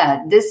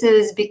 this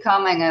is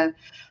becoming a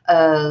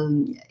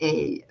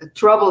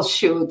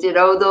troubleshoot.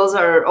 Those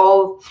are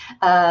all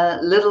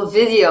little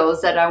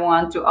videos that I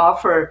want to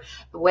offer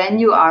when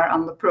you are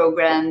on the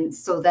program,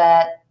 so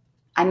that,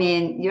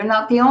 you're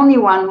not the only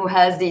one who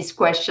has these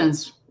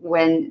questions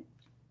when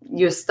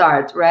you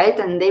start, right?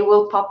 And they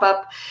will pop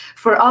up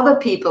for other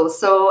people.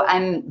 So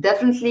I'm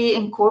definitely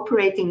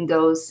incorporating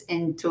those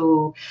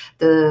into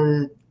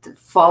the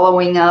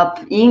following up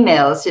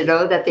emails,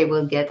 that they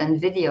will get,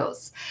 and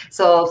videos.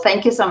 So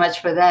thank you so much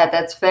for that.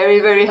 That's very,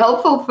 very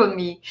helpful for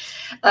me.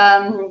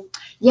 What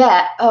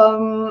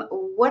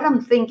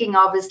I'm thinking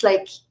of is,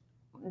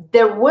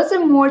 there was a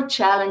more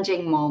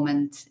challenging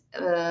moment.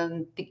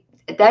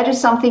 That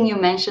is something you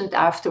mentioned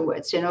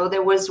afterwards.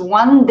 There was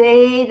one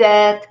day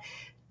that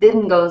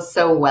didn't go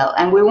so well,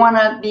 and we want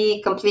to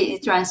be completely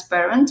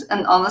transparent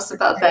and honest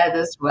about that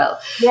as well.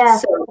 Yeah.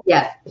 So,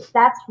 yeah,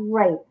 that's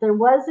right. There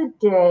was a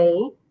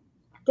day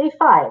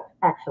 5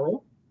 actually.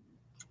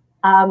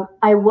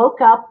 I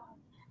woke up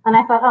and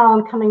I thought, oh,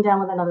 I'm coming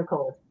down with another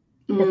cold,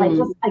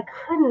 because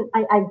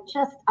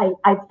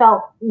I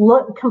felt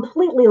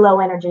completely low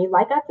energy,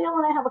 like I feel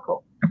when I have a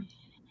cold.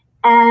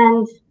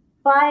 And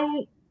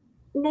by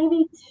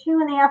maybe 2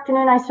 in the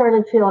afternoon, I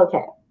started to feel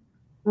okay.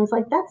 I was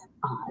like, that's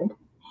odd.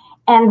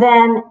 And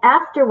then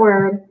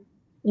afterward,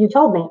 you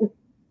told me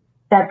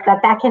that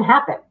can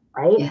happen,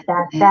 right? Yeah.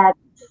 That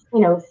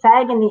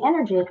sag in the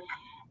energy.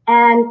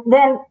 And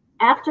then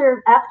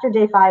after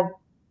day 5,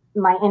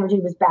 my energy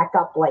was back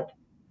up, like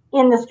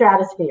in the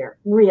stratosphere,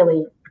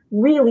 really,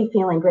 really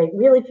feeling great,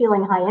 really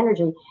feeling high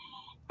energy.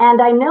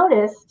 And I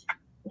noticed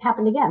it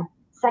happened again,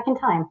 second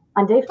time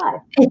on day 5.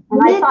 And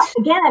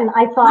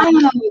I thought,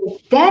 wow,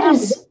 that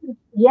is,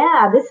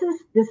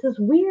 this is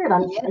weird.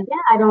 And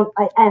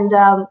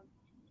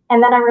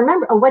then I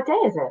remember, oh, what day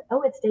is it?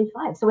 Oh, it's day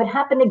 5. So it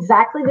happened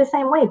exactly the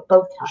same way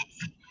both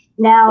times.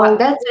 Now, wow,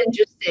 that's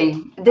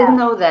interesting. I didn't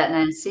know that,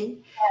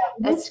 Nancy.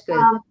 That's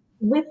good.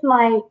 With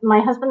my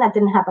husband, that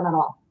didn't happen at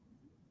all.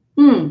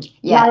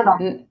 Yeah. Not at all.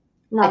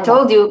 I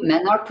told you,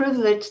 men are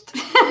privileged.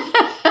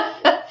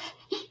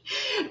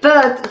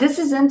 But this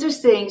is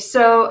interesting.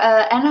 So,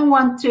 and I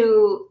want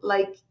to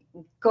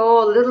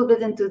go a little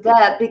bit into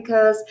that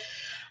because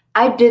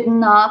I did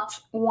not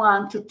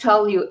want to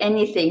tell you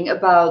anything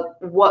about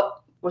what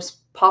was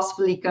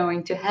possibly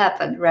going to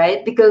happen,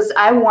 right? Because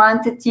I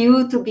wanted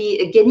you to be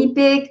a guinea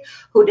pig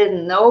who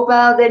didn't know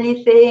about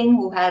anything,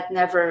 who had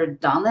never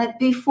done it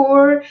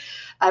before.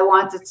 I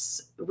wanted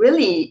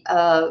really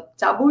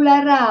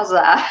tabula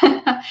rasa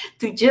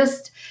to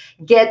just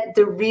get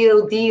the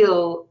real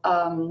deal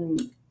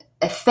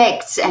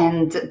effects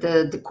and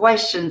the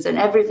questions and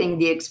everything,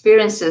 the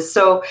experiences.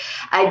 So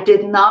I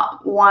did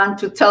not want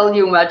to tell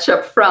you much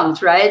up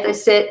front, right? I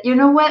said, you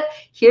know what,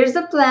 here's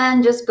the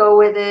plan, just go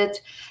with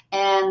it.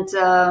 And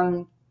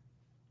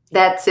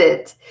that's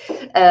it.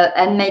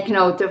 And make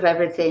note of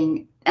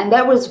everything. And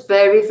that was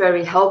very,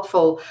 very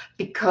helpful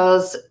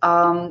because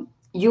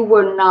you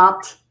were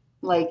not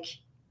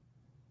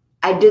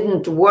I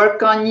didn't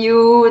work on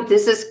you.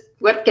 This is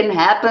what can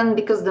happen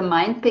because the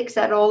mind picks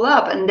that all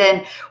up. And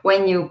then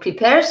when you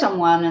prepare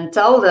someone and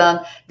tell them,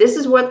 this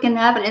is what can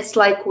happen. It's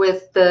like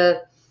with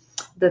the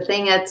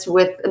thing that's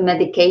with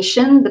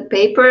medication, the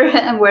paper,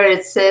 and where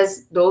it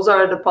says those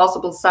are the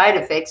possible side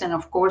effects. And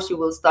of course, you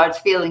will start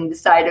feeling the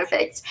side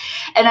effects.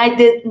 And I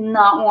did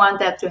not want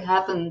that to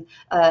happen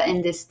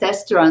in this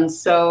test run.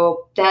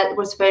 So that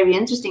was very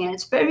interesting. And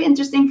it's very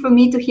interesting for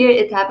me to hear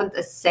it happened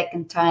a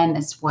second time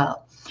as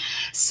well.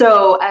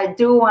 So I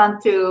do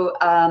want to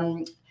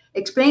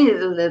explain it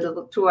a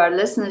little to our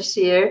listeners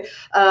here.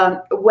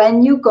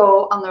 When you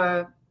go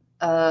on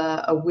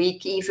a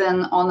week,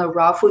 even on a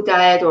raw food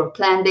diet or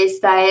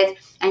plant-based diet,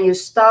 and you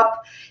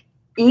stop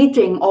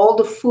eating all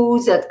the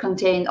foods that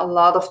contain a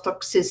lot of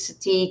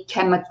toxicity,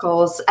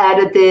 chemicals,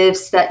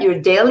 additives that you're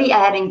daily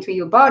adding to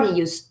your body,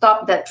 you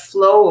stop that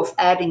flow of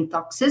adding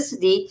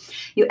toxicity,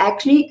 you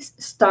actually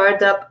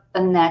start up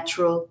a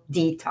natural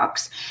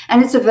detox.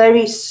 And it's a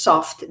very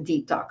soft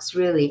detox,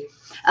 really.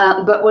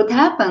 But what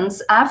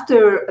happens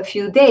after a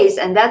few days,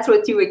 and that's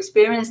what you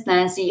experienced,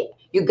 Nancy,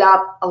 you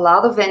got a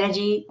lot of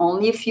energy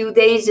only a few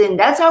days in.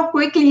 That's how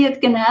quickly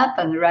it can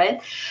happen,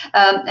 right?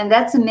 And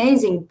that's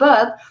amazing.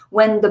 But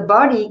when the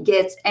body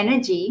gets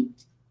energy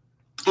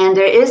and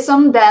there is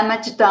some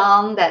damage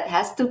done that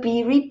has to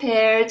be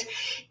repaired,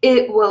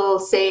 it will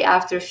say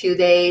after a few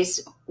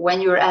days, when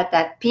you're at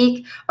that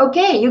peak,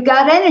 okay, you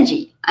got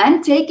energy.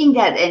 I'm taking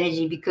that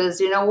energy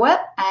because you know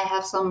what? I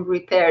have some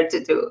repair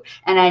to do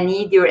and I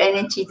need your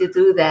energy to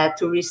do that,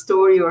 to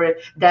restore your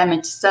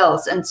damaged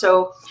cells. And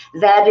so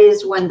that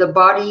is when the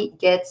body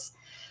gets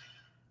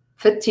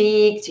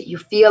fatigued, you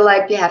feel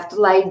like you have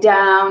to lie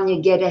down,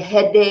 you get a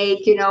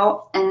headache,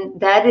 and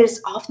that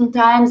is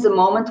oftentimes the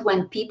moment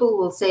when people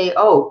will say,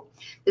 oh,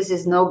 this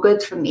is no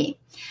good for me.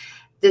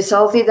 This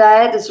healthy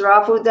diet, this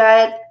raw food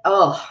diet,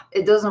 oh,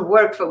 it doesn't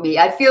work for me.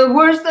 I feel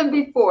worse than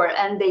before,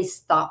 and they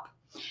stop.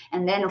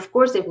 And then, of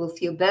course, they will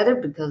feel better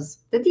because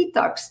the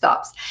detox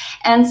stops.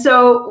 And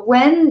so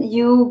when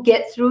you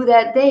get through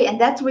that day, and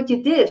that's what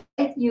you did,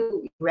 right?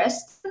 You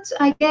rested,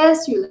 I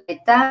guess, you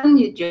laid down,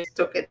 you just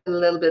took it a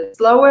little bit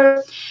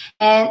slower,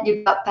 and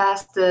you got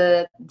past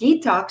the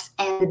detox.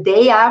 And the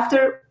day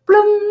after,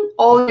 bloom,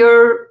 all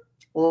your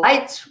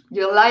light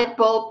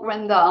bulb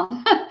went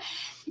on.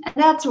 And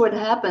that's what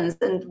happens.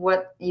 And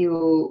what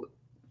you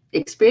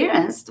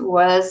experienced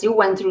was you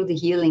went through the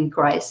healing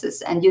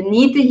crisis, and you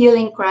need the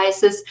healing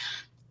crisis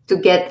to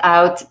get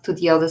out to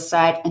the other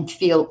side and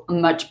feel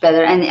much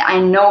better. And I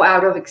know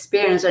out of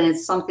experience, and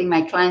it's something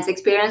my clients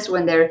experience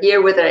when they're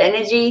here with their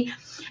energy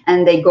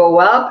and they go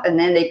up and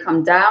then they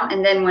come down.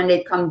 And then when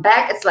they come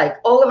back, it's like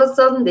all of a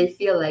sudden they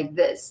feel like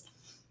this.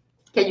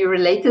 Can you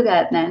relate to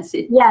that,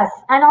 Nancy? Yes,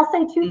 and I'll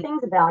say two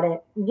things about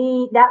it.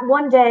 That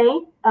one day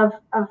of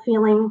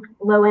feeling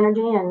low energy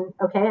and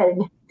okay, I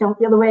don't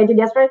feel the way I did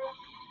yesterday,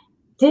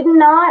 did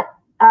not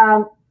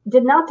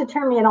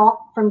deter me at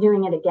all from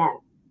doing it again,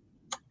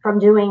 from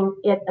doing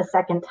it a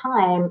second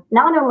time.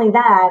 Not only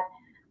that,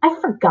 I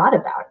forgot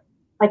about it.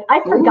 Like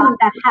I forgot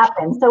that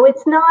happened. So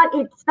it's not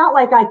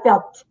like I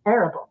felt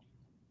terrible,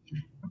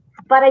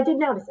 but I did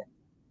notice it.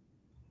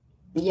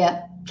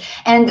 Yeah.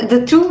 And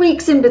the 2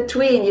 weeks in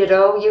between, you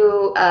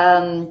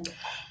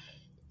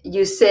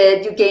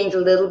said you gained a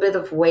little bit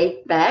of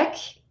weight back.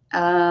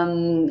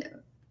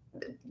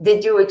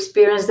 did you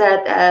experience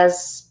that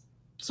as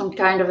some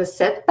kind of a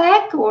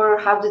setback, or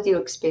how did you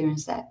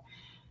experience that?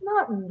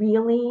 Not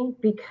really, Hmm?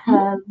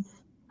 because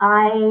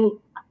I,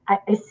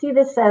 I see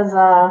this as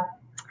a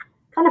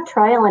kind of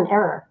trial and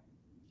error.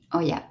 Oh,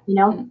 yeah. You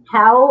know, Mm,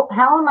 how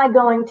am I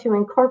going to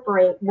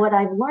incorporate what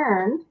I've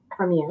learned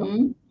from you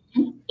mm,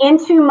 mm.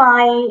 into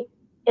my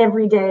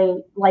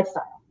everyday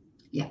lifestyle?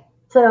 Yeah.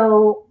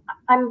 So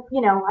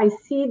I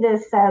see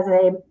this as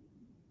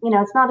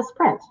it's not a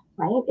sprint,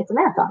 right? It's a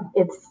marathon.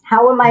 It's Yeah.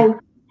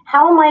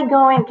 how am I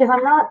going? Because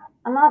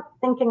I'm not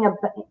thinking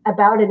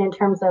about it in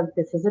terms of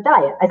this is a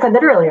diet. I said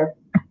that earlier.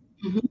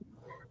 Mhm.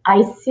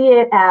 I see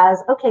it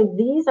as, okay,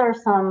 these are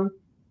some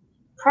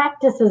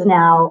practices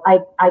now I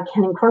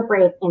can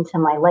incorporate into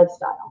my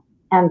lifestyle.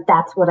 And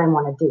that's what I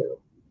want to do.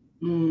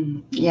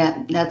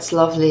 Yeah, that's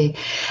lovely.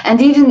 And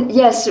even,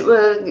 yes,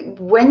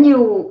 when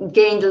you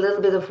gained a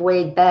little bit of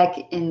weight back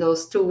in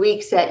those 2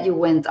 weeks that you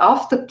went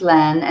off the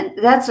plan, and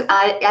that's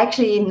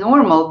actually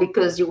normal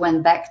because you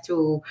went back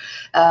to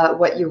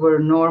what you were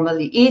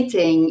normally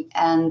eating.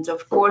 And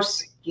of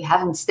course, you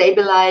haven't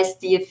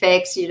stabilized the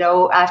effects,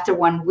 after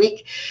 1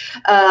 week.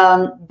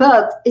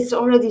 But it's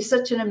already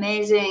such an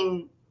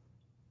amazing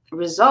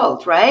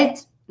result,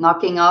 right?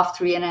 Knocking off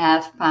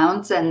 3.5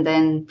 pounds and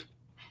then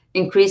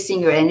increasing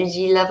your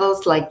energy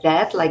levels like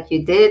that, like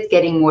you did,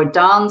 getting more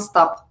done,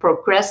 stop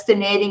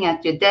procrastinating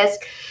at your desk,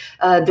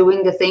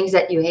 doing the things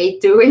that you hate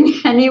doing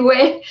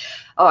anyway.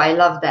 Oh, I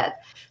love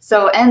that.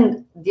 So,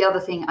 and the other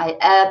thing I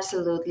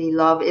absolutely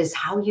love is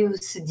how you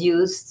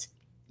seduced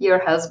your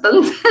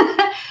husband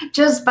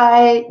just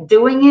by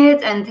doing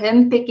it and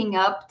him picking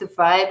up the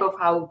vibe of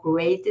how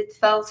great it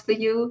felt for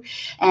you.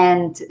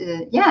 And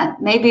yeah,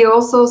 maybe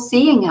also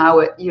seeing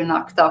how you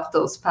knocked off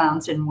those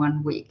pounds in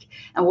 1 week.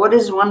 And what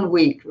is 1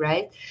 week,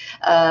 right?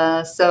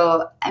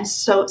 So I'm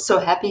so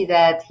happy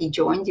that he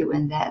joined you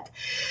in that. It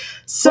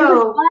was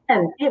So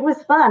fun. It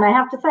was fun. I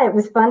have to say, it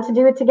was fun to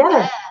do it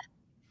together.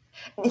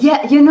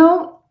 yeah,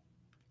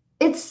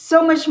 it's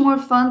so much more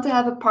fun to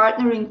have a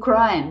partner in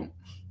crime,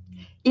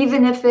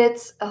 even if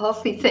it's a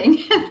healthy thing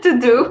to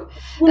do.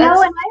 And That's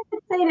I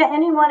would say to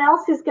anyone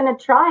else who's going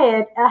to try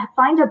it,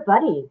 find a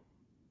buddy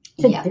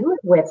to yeah, do it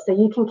with so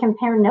you can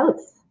compare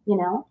notes.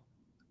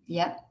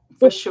 yeah,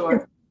 for It's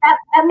sure.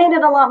 that made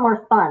it a lot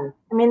more fun.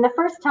 I mean, the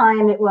first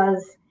time it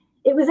was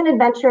an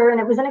adventure and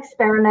it was an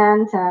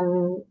experiment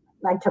and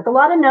I took a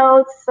lot of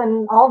notes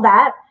and all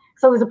that.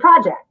 So it was a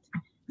project.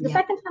 The Yeah,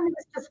 second time it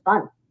was just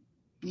fun.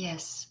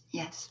 yes,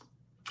 yes.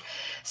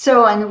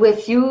 So, and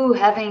with you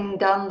having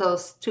done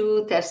those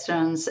two test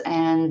runs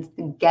and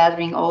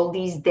gathering all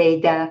these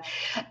data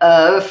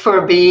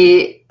for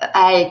me,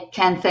 I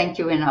can't thank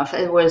you enough.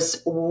 It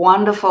was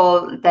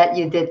wonderful that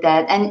you did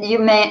that. And you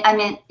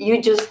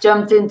just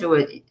jumped into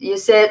it. You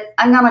said,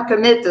 I'm going to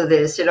commit to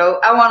this,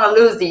 I want to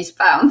lose these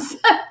pounds.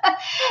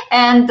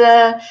 And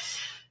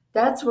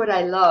that's what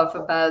I love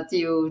about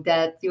you,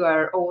 that you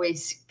are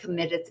always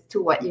committed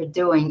to what you're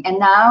doing. And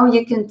now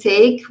you can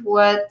take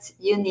what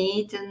you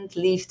need and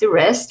leave the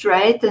rest,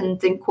 right?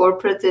 And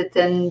incorporate it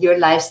in your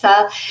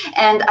lifestyle.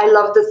 And I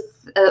love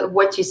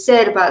what you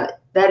said about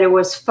that it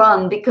was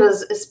fun,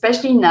 because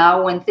especially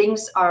now when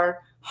things are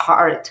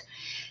hard,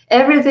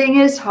 everything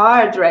is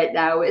hard right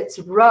now. It's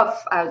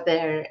rough out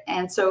there.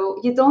 And so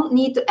you don't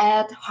need to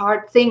add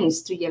hard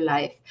things to your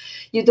life.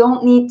 You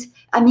don't need,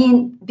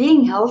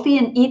 being healthy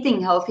and eating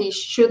healthy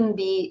shouldn't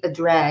be a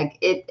drag.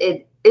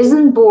 It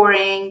isn't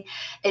boring.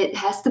 It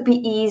has to be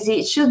easy.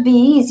 It should be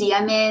easy.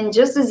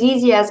 Just as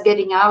easy as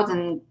getting out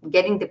and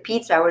getting the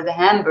pizza or the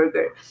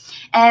hamburger.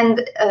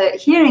 And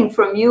hearing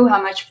from you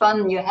how much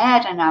fun you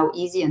had and how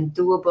easy and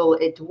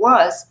doable it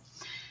was,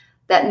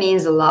 that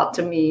means a lot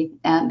to me,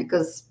 and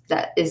because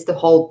that is the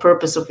whole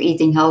purpose of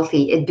eating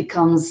healthy. It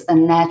becomes a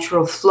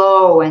natural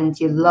flow and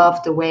you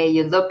love the way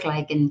you look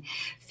like and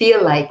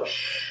feel like.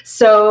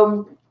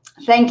 So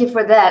thank you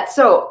for that.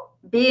 So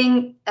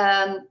being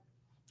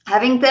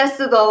having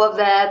tested all of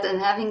that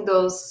and having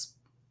those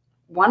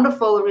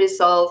wonderful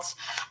results,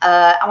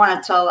 I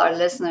want to tell our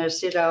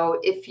listeners,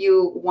 if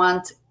you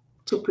want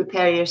to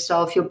prepare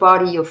yourself, your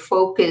body, your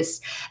focus,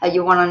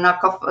 you want to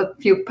knock off a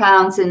few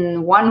pounds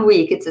in 1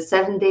 week, it's a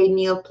 7-day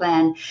meal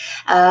plan.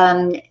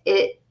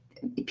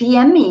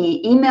 PM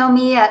me, email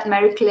me at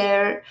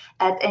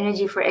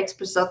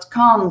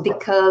maryclaire@energyforexperts.com,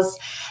 because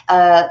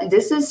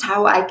this is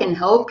how I can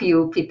help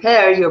you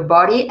prepare your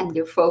body and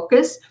your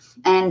focus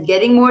and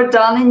getting more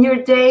done in your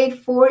day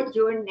for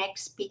your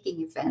next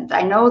speaking event.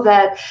 I know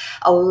that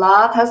a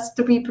lot has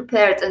to be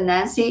prepared. And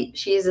Nancy,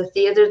 she is a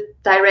theater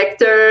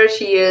director.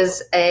 She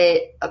is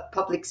a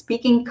public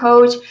speaking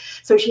coach.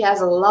 So she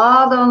has a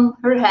lot on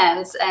her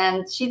hands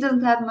and she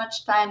doesn't have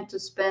much time to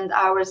spend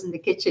hours in the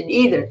kitchen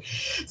either.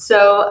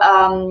 So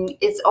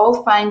it's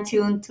all fine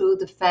tuned to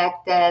the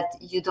fact that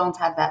you don't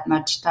have that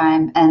much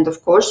time. And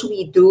of course,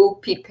 we do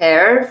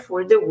prepare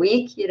for the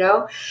week,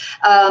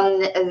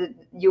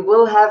 you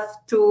will have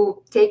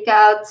to take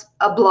out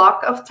a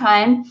block of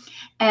time.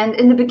 And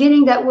in the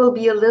beginning, that will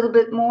be a little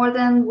bit more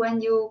than when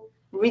you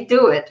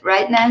redo it,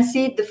 right,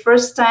 Nancy? The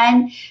first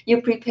time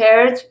you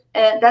prepared,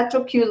 that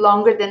took you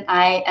longer than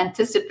I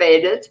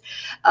anticipated,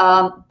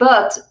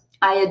 but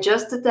I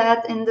adjusted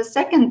that in the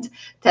second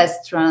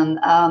test run.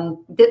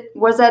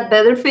 Was that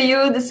better for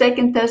you, the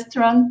second test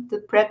run, the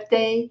prep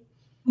day?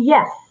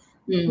 Yes,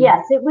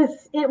 yes, it was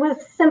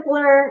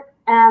simpler,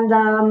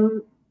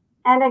 and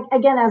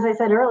again, as I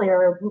said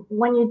earlier,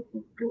 when you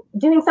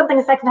doing something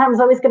a second time is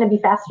always going to be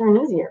faster and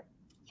easier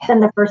than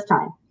the first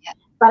time. Yeah.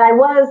 But I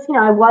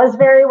was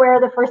very aware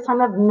the first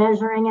time of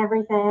measuring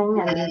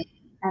everything,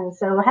 and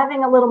so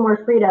having a little more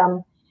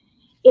freedom,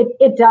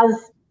 it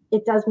does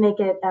make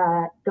it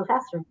go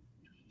faster.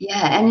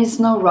 Yeah, and it's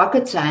no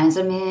rocket science.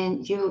 I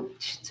mean,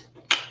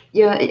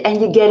 and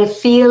you get a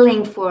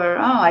feeling for,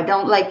 oh, I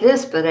don't like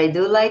this, but I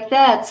do like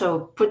that.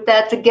 So put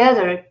that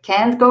together,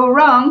 can't go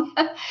wrong.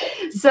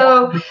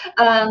 So,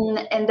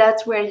 and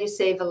that's where you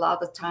save a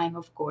lot of time,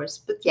 of course.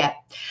 But yeah,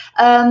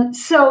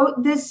 so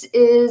this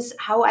is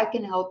how I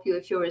can help you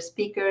if you're a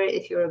speaker,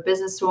 if you're a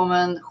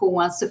businesswoman who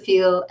wants to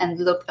feel and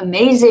look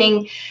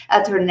amazing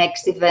at her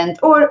next event,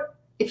 or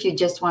if you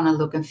just want to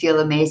look and feel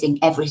amazing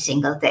every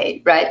single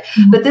day, right?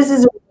 But this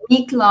is a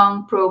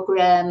week-long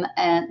program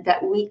and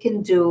that we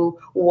can do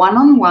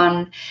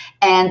one-on-one,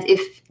 and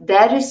if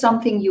that is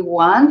something you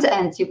want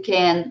and you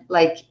can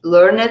like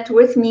learn it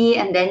with me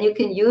and then you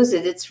can use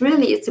it, it's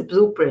a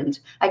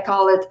blueprint. I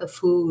call it a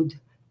food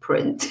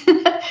print.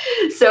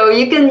 So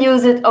you can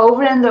use it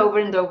over and over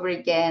and over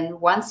again.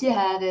 Once you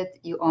have it,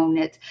 you own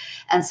it.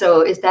 And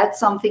so if that's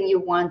something you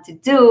want to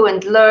do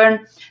and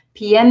learn,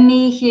 PM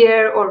me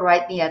here or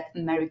write me at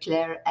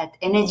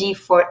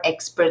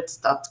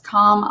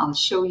maryclaire@energyforexperts.com. I'll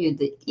show you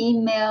the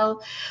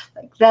email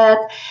like that.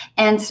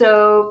 And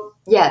so,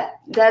 yeah,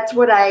 that's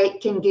what I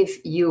can give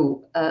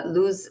you.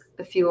 Lose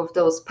a few of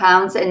those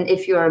pounds. And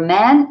if you're a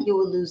man, you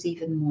will lose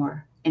even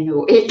more in a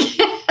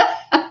week.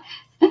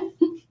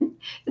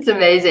 It's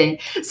amazing.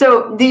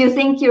 So do you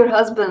think your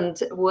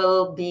husband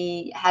will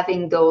be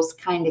having those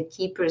kind of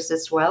keepers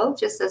as well,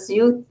 just as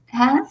you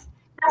have?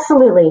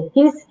 Absolutely.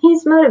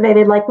 He's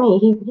motivated like me.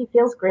 He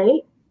feels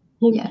great.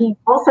 He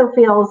also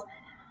feels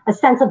a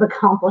sense of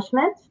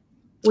accomplishment,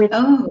 which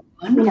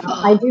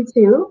I do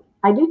too.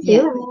 Yeah. I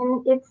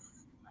mean,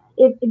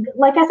 it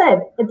like I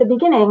said at the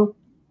beginning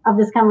of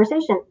this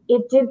conversation,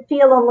 it did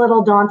feel a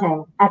little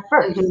daunting at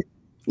first.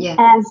 Yeah.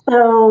 And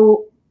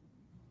so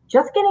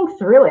just getting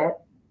through it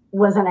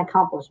was an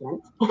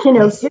accomplishment.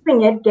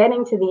 Doing it,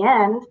 getting to the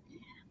end,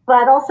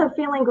 but also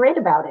feeling great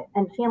about it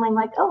and feeling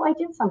like, oh, I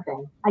did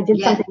something. I did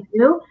something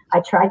new.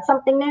 I tried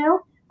something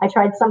new. I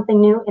tried something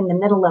new in the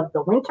middle of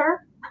the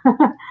winter.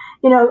 I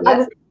was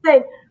going to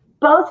say,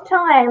 both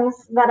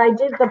times that I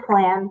did the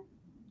plan,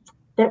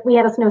 that we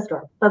had a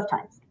snowstorm, both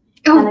times.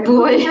 Oh,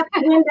 boy.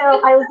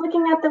 I was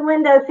looking at the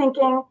window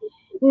thinking,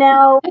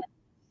 now,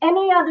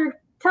 any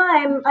other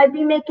time I'd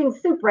be making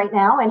soup right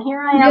now, and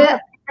here I am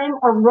preparing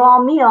a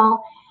raw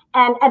meal.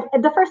 And at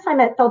the first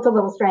time it felt a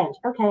little strange.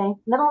 Okay,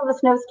 middle of a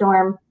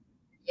snowstorm.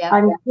 Yeah.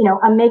 I'm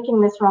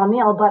making this raw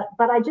meal, but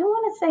I do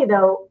want to say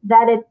though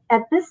that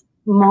at this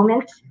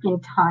moment in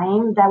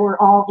time that we're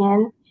all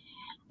in,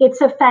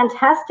 it's a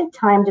fantastic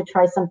time to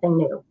try something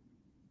new.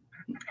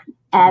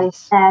 And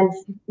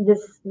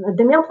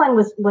the meal plan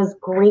was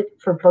great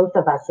for both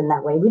of us in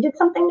that way. We did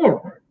something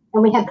new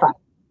and we had fun.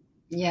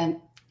 Yeah.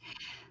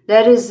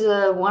 That is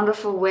a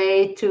wonderful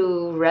way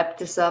to wrap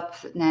this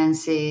up,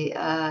 Nancy.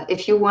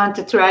 If you want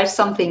to try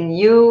something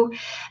new,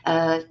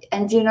 and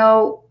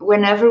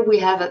whenever we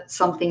have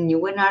something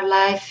new in our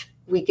life,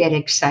 we get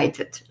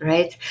excited,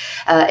 right?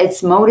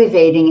 It's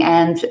motivating.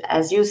 And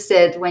as you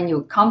said, when you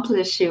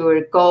accomplish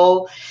your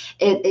goal,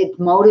 it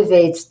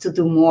motivates to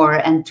do more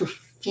and to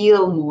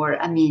feel more,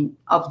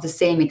 of the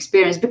same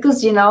experience,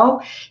 because,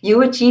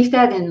 you achieved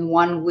that in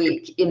 1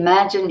 week.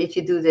 Imagine if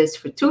you do this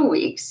for 2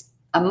 weeks,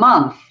 a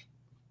month,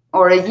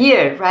 or a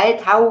year,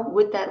 right? How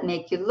would that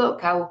make you look?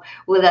 How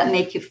will that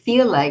make you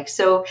feel like?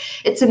 So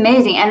it's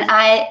amazing. And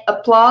I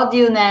applaud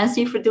you,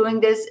 Nancy, for doing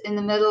this in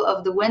the middle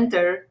of the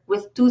winter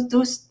with two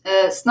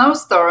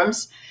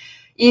snowstorms,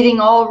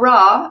 eating all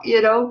raw.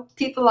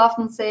 People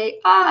often say,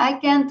 I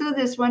can't do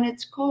this when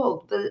it's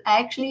cold. But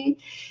actually,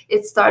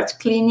 it starts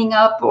cleaning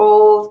up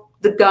all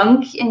the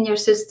gunk in your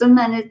system,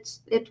 and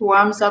it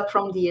warms up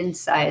from the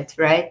inside,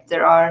 right?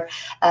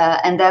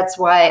 And that's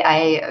why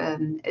I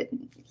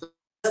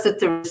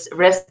the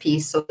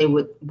recipes so they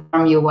would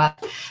warm you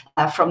up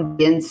from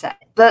the inside.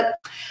 But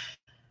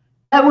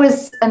that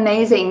was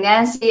amazing,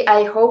 Nancy.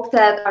 I hope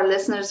that our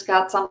listeners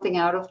got something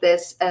out of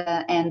this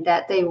and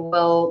that they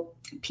will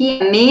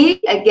PM me,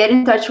 get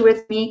in touch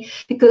with me,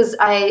 because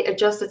I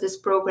adjusted this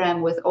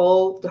program with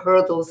all the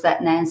hurdles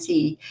that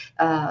Nancy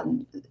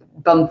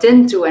bumped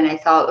into, and I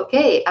thought,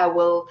 okay, I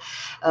will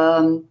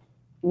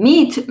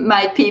meet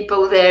my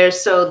people there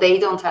so they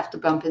don't have to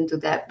bump into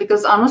that.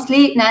 Because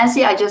honestly,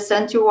 Nancy, I just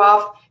sent you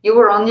off. You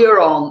were on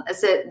your own. I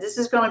said, this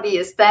is going to be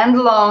a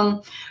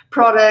standalone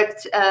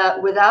product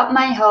without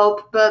my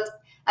help. But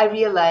I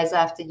realized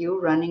after you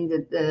running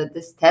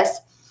this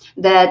test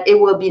that it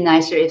will be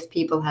nicer if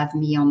people have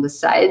me on the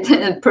side,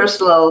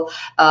 personal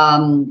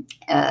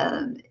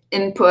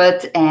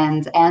input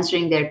and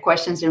answering their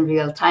questions in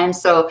real time.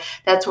 So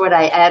that's what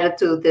I added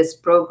to this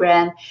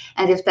program.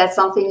 And if that's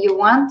something you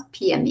want,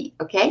 PM me,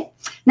 okay?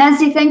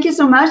 Nancy, thank you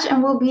so much.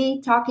 And we'll be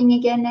talking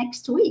again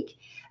next week.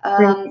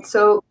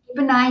 So keep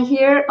an eye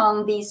here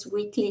on these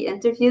weekly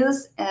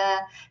interviews.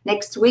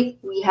 Next week,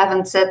 we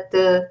haven't set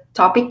the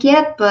topic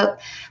yet, but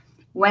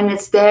when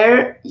it's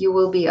there, you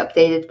will be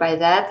updated by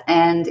that,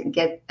 and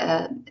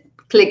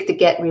click the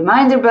get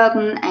reminder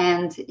button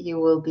and you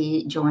will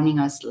be joining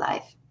us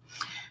live.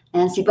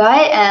 Nancy,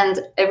 bye.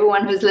 And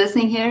everyone who's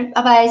listening here,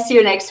 bye-bye. See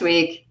you next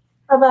week.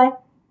 Bye-bye.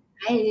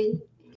 Bye.